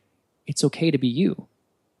said, it's okay to be you.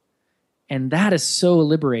 And that is so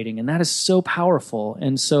liberating, and that is so powerful.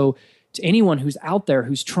 And so to anyone who's out there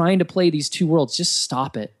who's trying to play these two worlds, just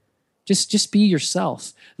stop it. Just be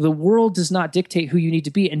yourself. The world does not dictate who you need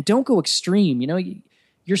to be, and don't go extreme.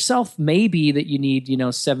 Yourself may be that you need,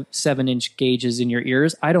 7-inch gauges in your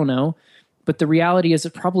ears. I don't know. But the reality is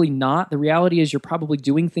probably not. The reality is you're probably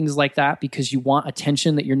doing things like that because you want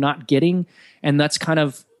attention that you're not getting. And that's kind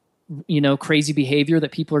of crazy behavior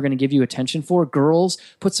that people are going to give you attention for. Girls,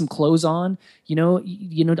 put some clothes on.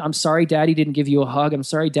 I'm sorry daddy didn't give you a hug. I'm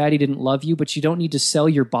sorry daddy didn't love you, but you don't need to sell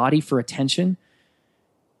your body for attention.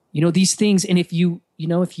 These things. And if you're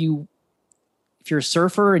a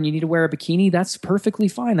surfer and you need to wear a bikini, that's perfectly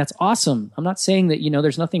fine. That's awesome. I'm not saying that,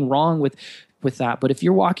 there's nothing wrong with that. But if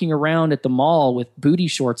you're walking around at the mall with booty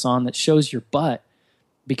shorts on that shows your butt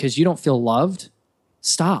because you don't feel loved,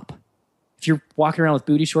 stop. If you're walking around with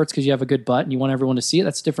booty shorts because you have a good butt and you want everyone to see it,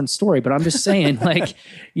 that's a different story. But I'm just saying,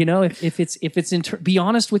 be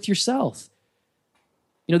honest with yourself.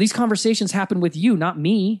 These conversations happen with you, not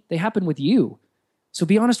me. They happen with you. So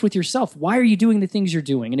be honest with yourself. Why are you doing the things you're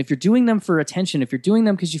doing? And if you're doing them for attention, if you're doing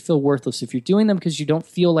them because you feel worthless, if you're doing them because you don't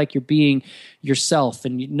feel like you're being yourself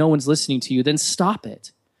and no one's listening to you, then stop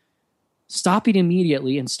it. Stop it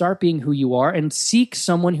immediately and start being who you are and seek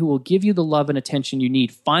someone who will give you the love and attention you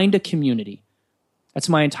need. Find a community. That's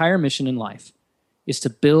my entire mission in life, is to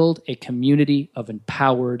build a community of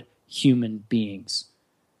empowered human beings.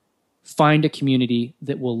 Find a community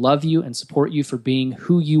that will love you and support you for being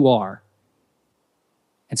who you are,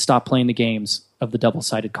 and stop playing the games of the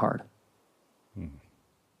double-sided card.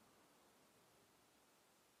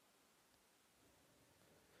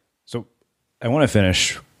 So I want to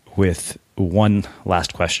finish with one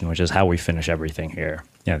last question, which is how we finish everything here.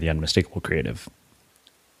 The Unmistakable Creative.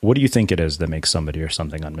 What do you think it is that makes somebody or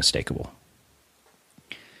something unmistakable?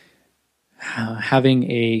 Having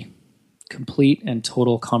a complete and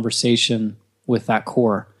total conversation with that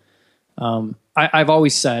core. I've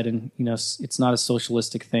always said, and it's not a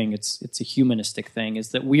socialistic thing, it's a humanistic thing, is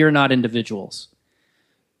that we are not individuals.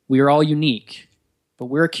 We are all unique, but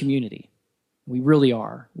we're a community. We really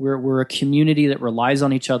are. We're a community that relies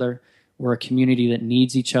on each other. We're a community that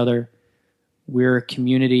needs each other. We're a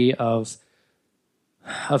community of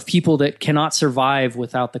people that cannot survive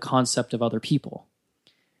without the concept of other people.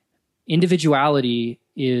 Individuality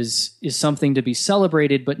is something to be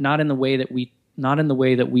celebrated, but not in the way that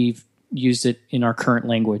we've used it in our current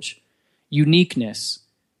language. Uniqueness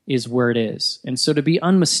is where it is. And so to be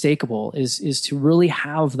unmistakable is to really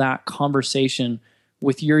have that conversation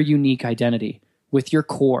with your unique identity, with your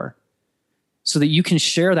core, so that you can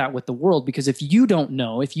share that with the world. Because if you don't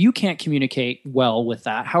know, if you can't communicate well with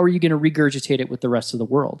that, how are you going to regurgitate it with the rest of the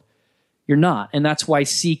world? You're not. And that's why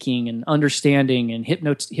seeking and understanding and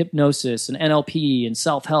hypnosis and NLP and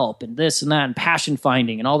self-help and this and that and passion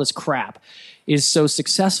finding and all this crap is so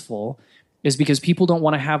successful, is because people don't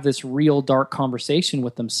want to have this real dark conversation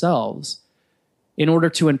with themselves in order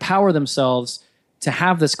to empower themselves to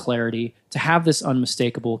have this clarity, to have this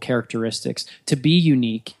unmistakable characteristics, to be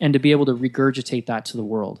unique, and to be able to regurgitate that to the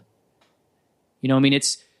world.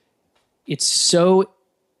 It's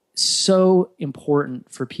so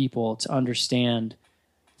important for people to understand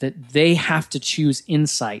that they have to choose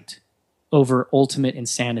insight over ultimate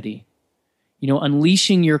insanity.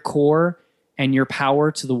 Unleashing your core and your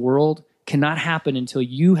power to the world cannot happen until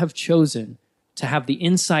you have chosen to have the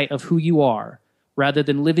insight of who you are, rather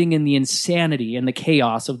than living in the insanity and the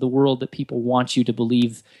chaos of the world that people want you to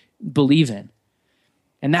believe in.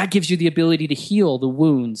 And that gives you the ability to heal the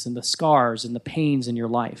wounds and the scars and the pains in your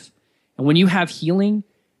life. And when you have healing,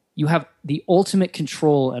 you have the ultimate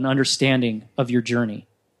control and understanding of your journey.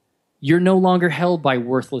 You're no longer held by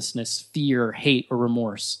worthlessness, fear, hate, or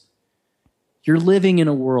remorse. You're living in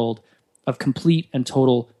a world of complete and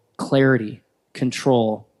total clarity,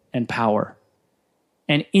 control, and power.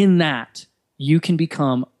 And in that, you can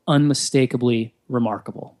become unmistakably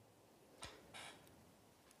remarkable.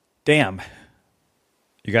 Damn.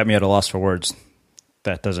 You got me at a loss for words.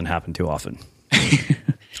 That doesn't happen too often.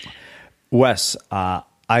 Wes,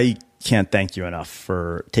 I can't thank you enough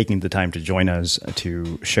for taking the time to join us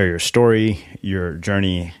to share your story, your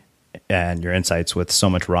journey, and your insights with so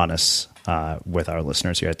much rawness with our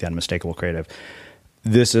listeners here at the Unmistakable Creative.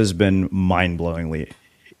 This has been mind-blowingly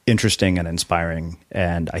interesting and inspiring,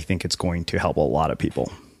 and I think it's going to help a lot of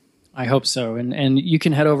people. I hope so. And you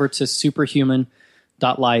can head over to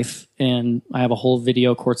superhuman.life, and I have a whole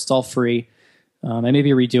video course. It's all free. I may be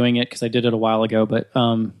redoing it because I did it a while ago, but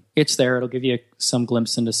it's there. It'll give you some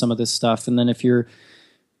glimpse into some of this stuff. And then if you're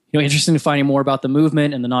interested in finding more about the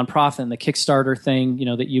movement and the nonprofit and the Kickstarter thing,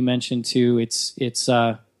 that you mentioned too, it's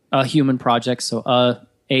a human project. So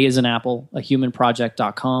A is an apple,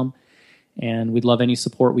 ahumanproject.com. And we'd love any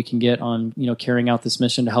support we can get on, carrying out this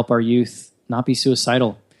mission to help our youth not be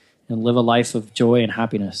suicidal and live a life of joy and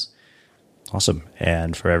happiness. Awesome.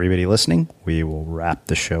 And for everybody listening, we will wrap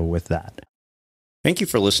the show with that. Thank you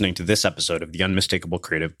for listening to this episode of the Unmistakable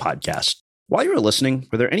Creative Podcast. While you were listening,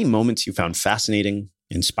 were there any moments you found fascinating,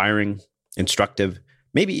 inspiring, instructive,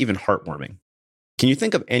 maybe even heartwarming. Can you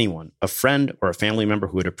think of anyone, a friend or a family member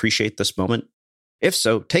who would appreciate this moment? If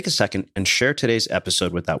so, take a second and share today's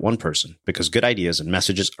episode with that one person, because good ideas and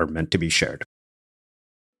messages are meant to be shared.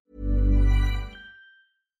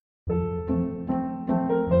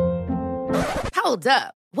 Hold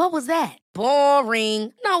up. What was that?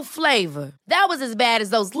 Boring. No flavor. That was as bad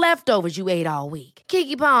as those leftovers you ate all week.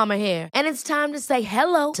 Keke Palmer here, and it's time to say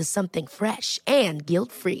hello to something fresh and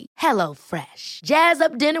guilt-free. Hello Fresh. Jazz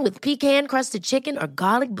up dinner with pecan-crusted chicken or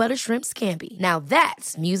garlic butter shrimp scampi. Now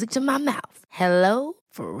that's music to my mouth. Hello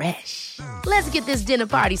Fresh. Let's get this dinner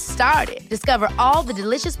party started. Discover all the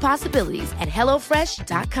delicious possibilities at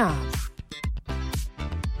hellofresh.com.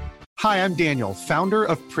 Hi, I'm Daniel, founder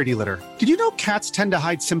of Pretty Litter. Did you know cats tend to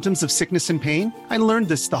hide symptoms of sickness and pain? I learned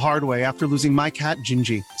this the hard way after losing my cat,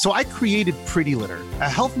 Gingy. So I created Pretty Litter, a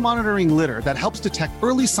health monitoring litter that helps detect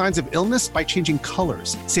early signs of illness by changing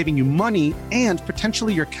colors, saving you money and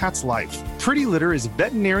potentially your cat's life. Pretty Litter is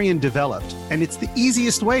veterinarian developed, and it's the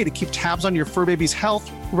easiest way to keep tabs on your fur baby's health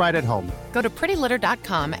right at home. Go to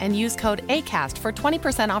prettylitter.com and use code ACAST for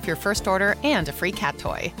 20% off your first order and a free cat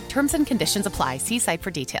toy. Terms and conditions apply. See site for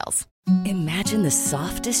details. Imagine the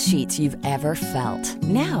softest sheets you've ever felt.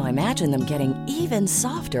 Now imagine them getting even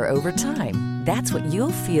softer over time. That's what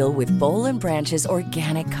you'll feel with Boll & Branch's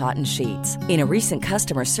organic cotton sheets. In a recent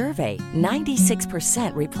customer survey,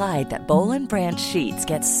 96% replied that Boll & Branch sheets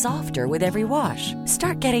get softer with every wash.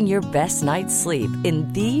 Start getting your best night's sleep in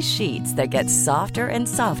these sheets that get softer and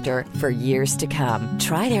softer for years to come.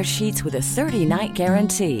 Try their sheets with a 30-night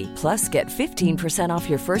guarantee. Plus, get 15% off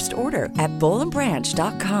your first order at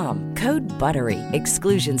bollandbranch.com. Code BUTTERY.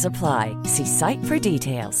 Exclusions apply. See site for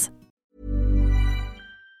details.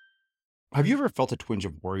 Have you ever felt a twinge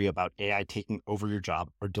of worry about AI taking over your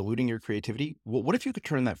job or diluting your creativity? Well, what if you could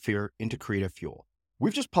turn that fear into creative fuel?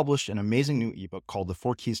 We've just published an amazing new ebook called The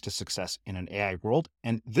 4 Keys to Success in an AI World,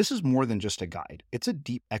 and this is more than just a guide. It's a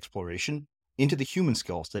deep exploration into the human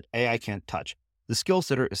skills that AI can't touch, the skills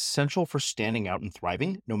that are essential for standing out and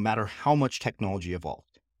thriving, no matter how much technology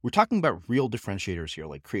evolved. We're talking about real differentiators here,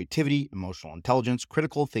 like creativity, emotional intelligence,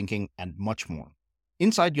 critical thinking, and much more.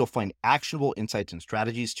 Inside, you'll find actionable insights and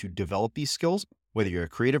strategies to develop these skills, whether you're a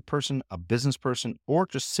creative person, a business person, or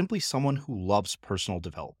just simply someone who loves personal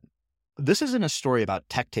development. This isn't a story about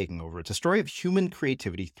tech taking over. It's a story of human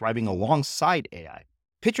creativity thriving alongside AI.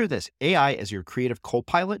 Picture this, AI as your creative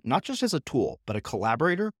co-pilot, not just as a tool, but a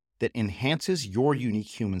collaborator that enhances your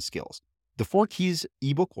unique human skills. The 4 Keys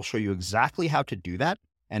ebook will show you exactly how to do that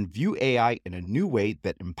and view AI in a new way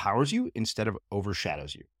that empowers you instead of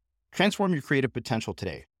overshadows you. Transform your creative potential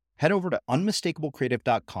today. Head over to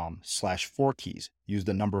unmistakablecreative.com/4keys. Use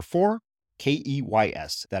the number 4,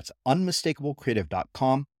 KEYS. That's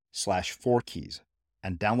unmistakablecreative.com/4keys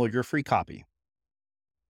and download your free copy.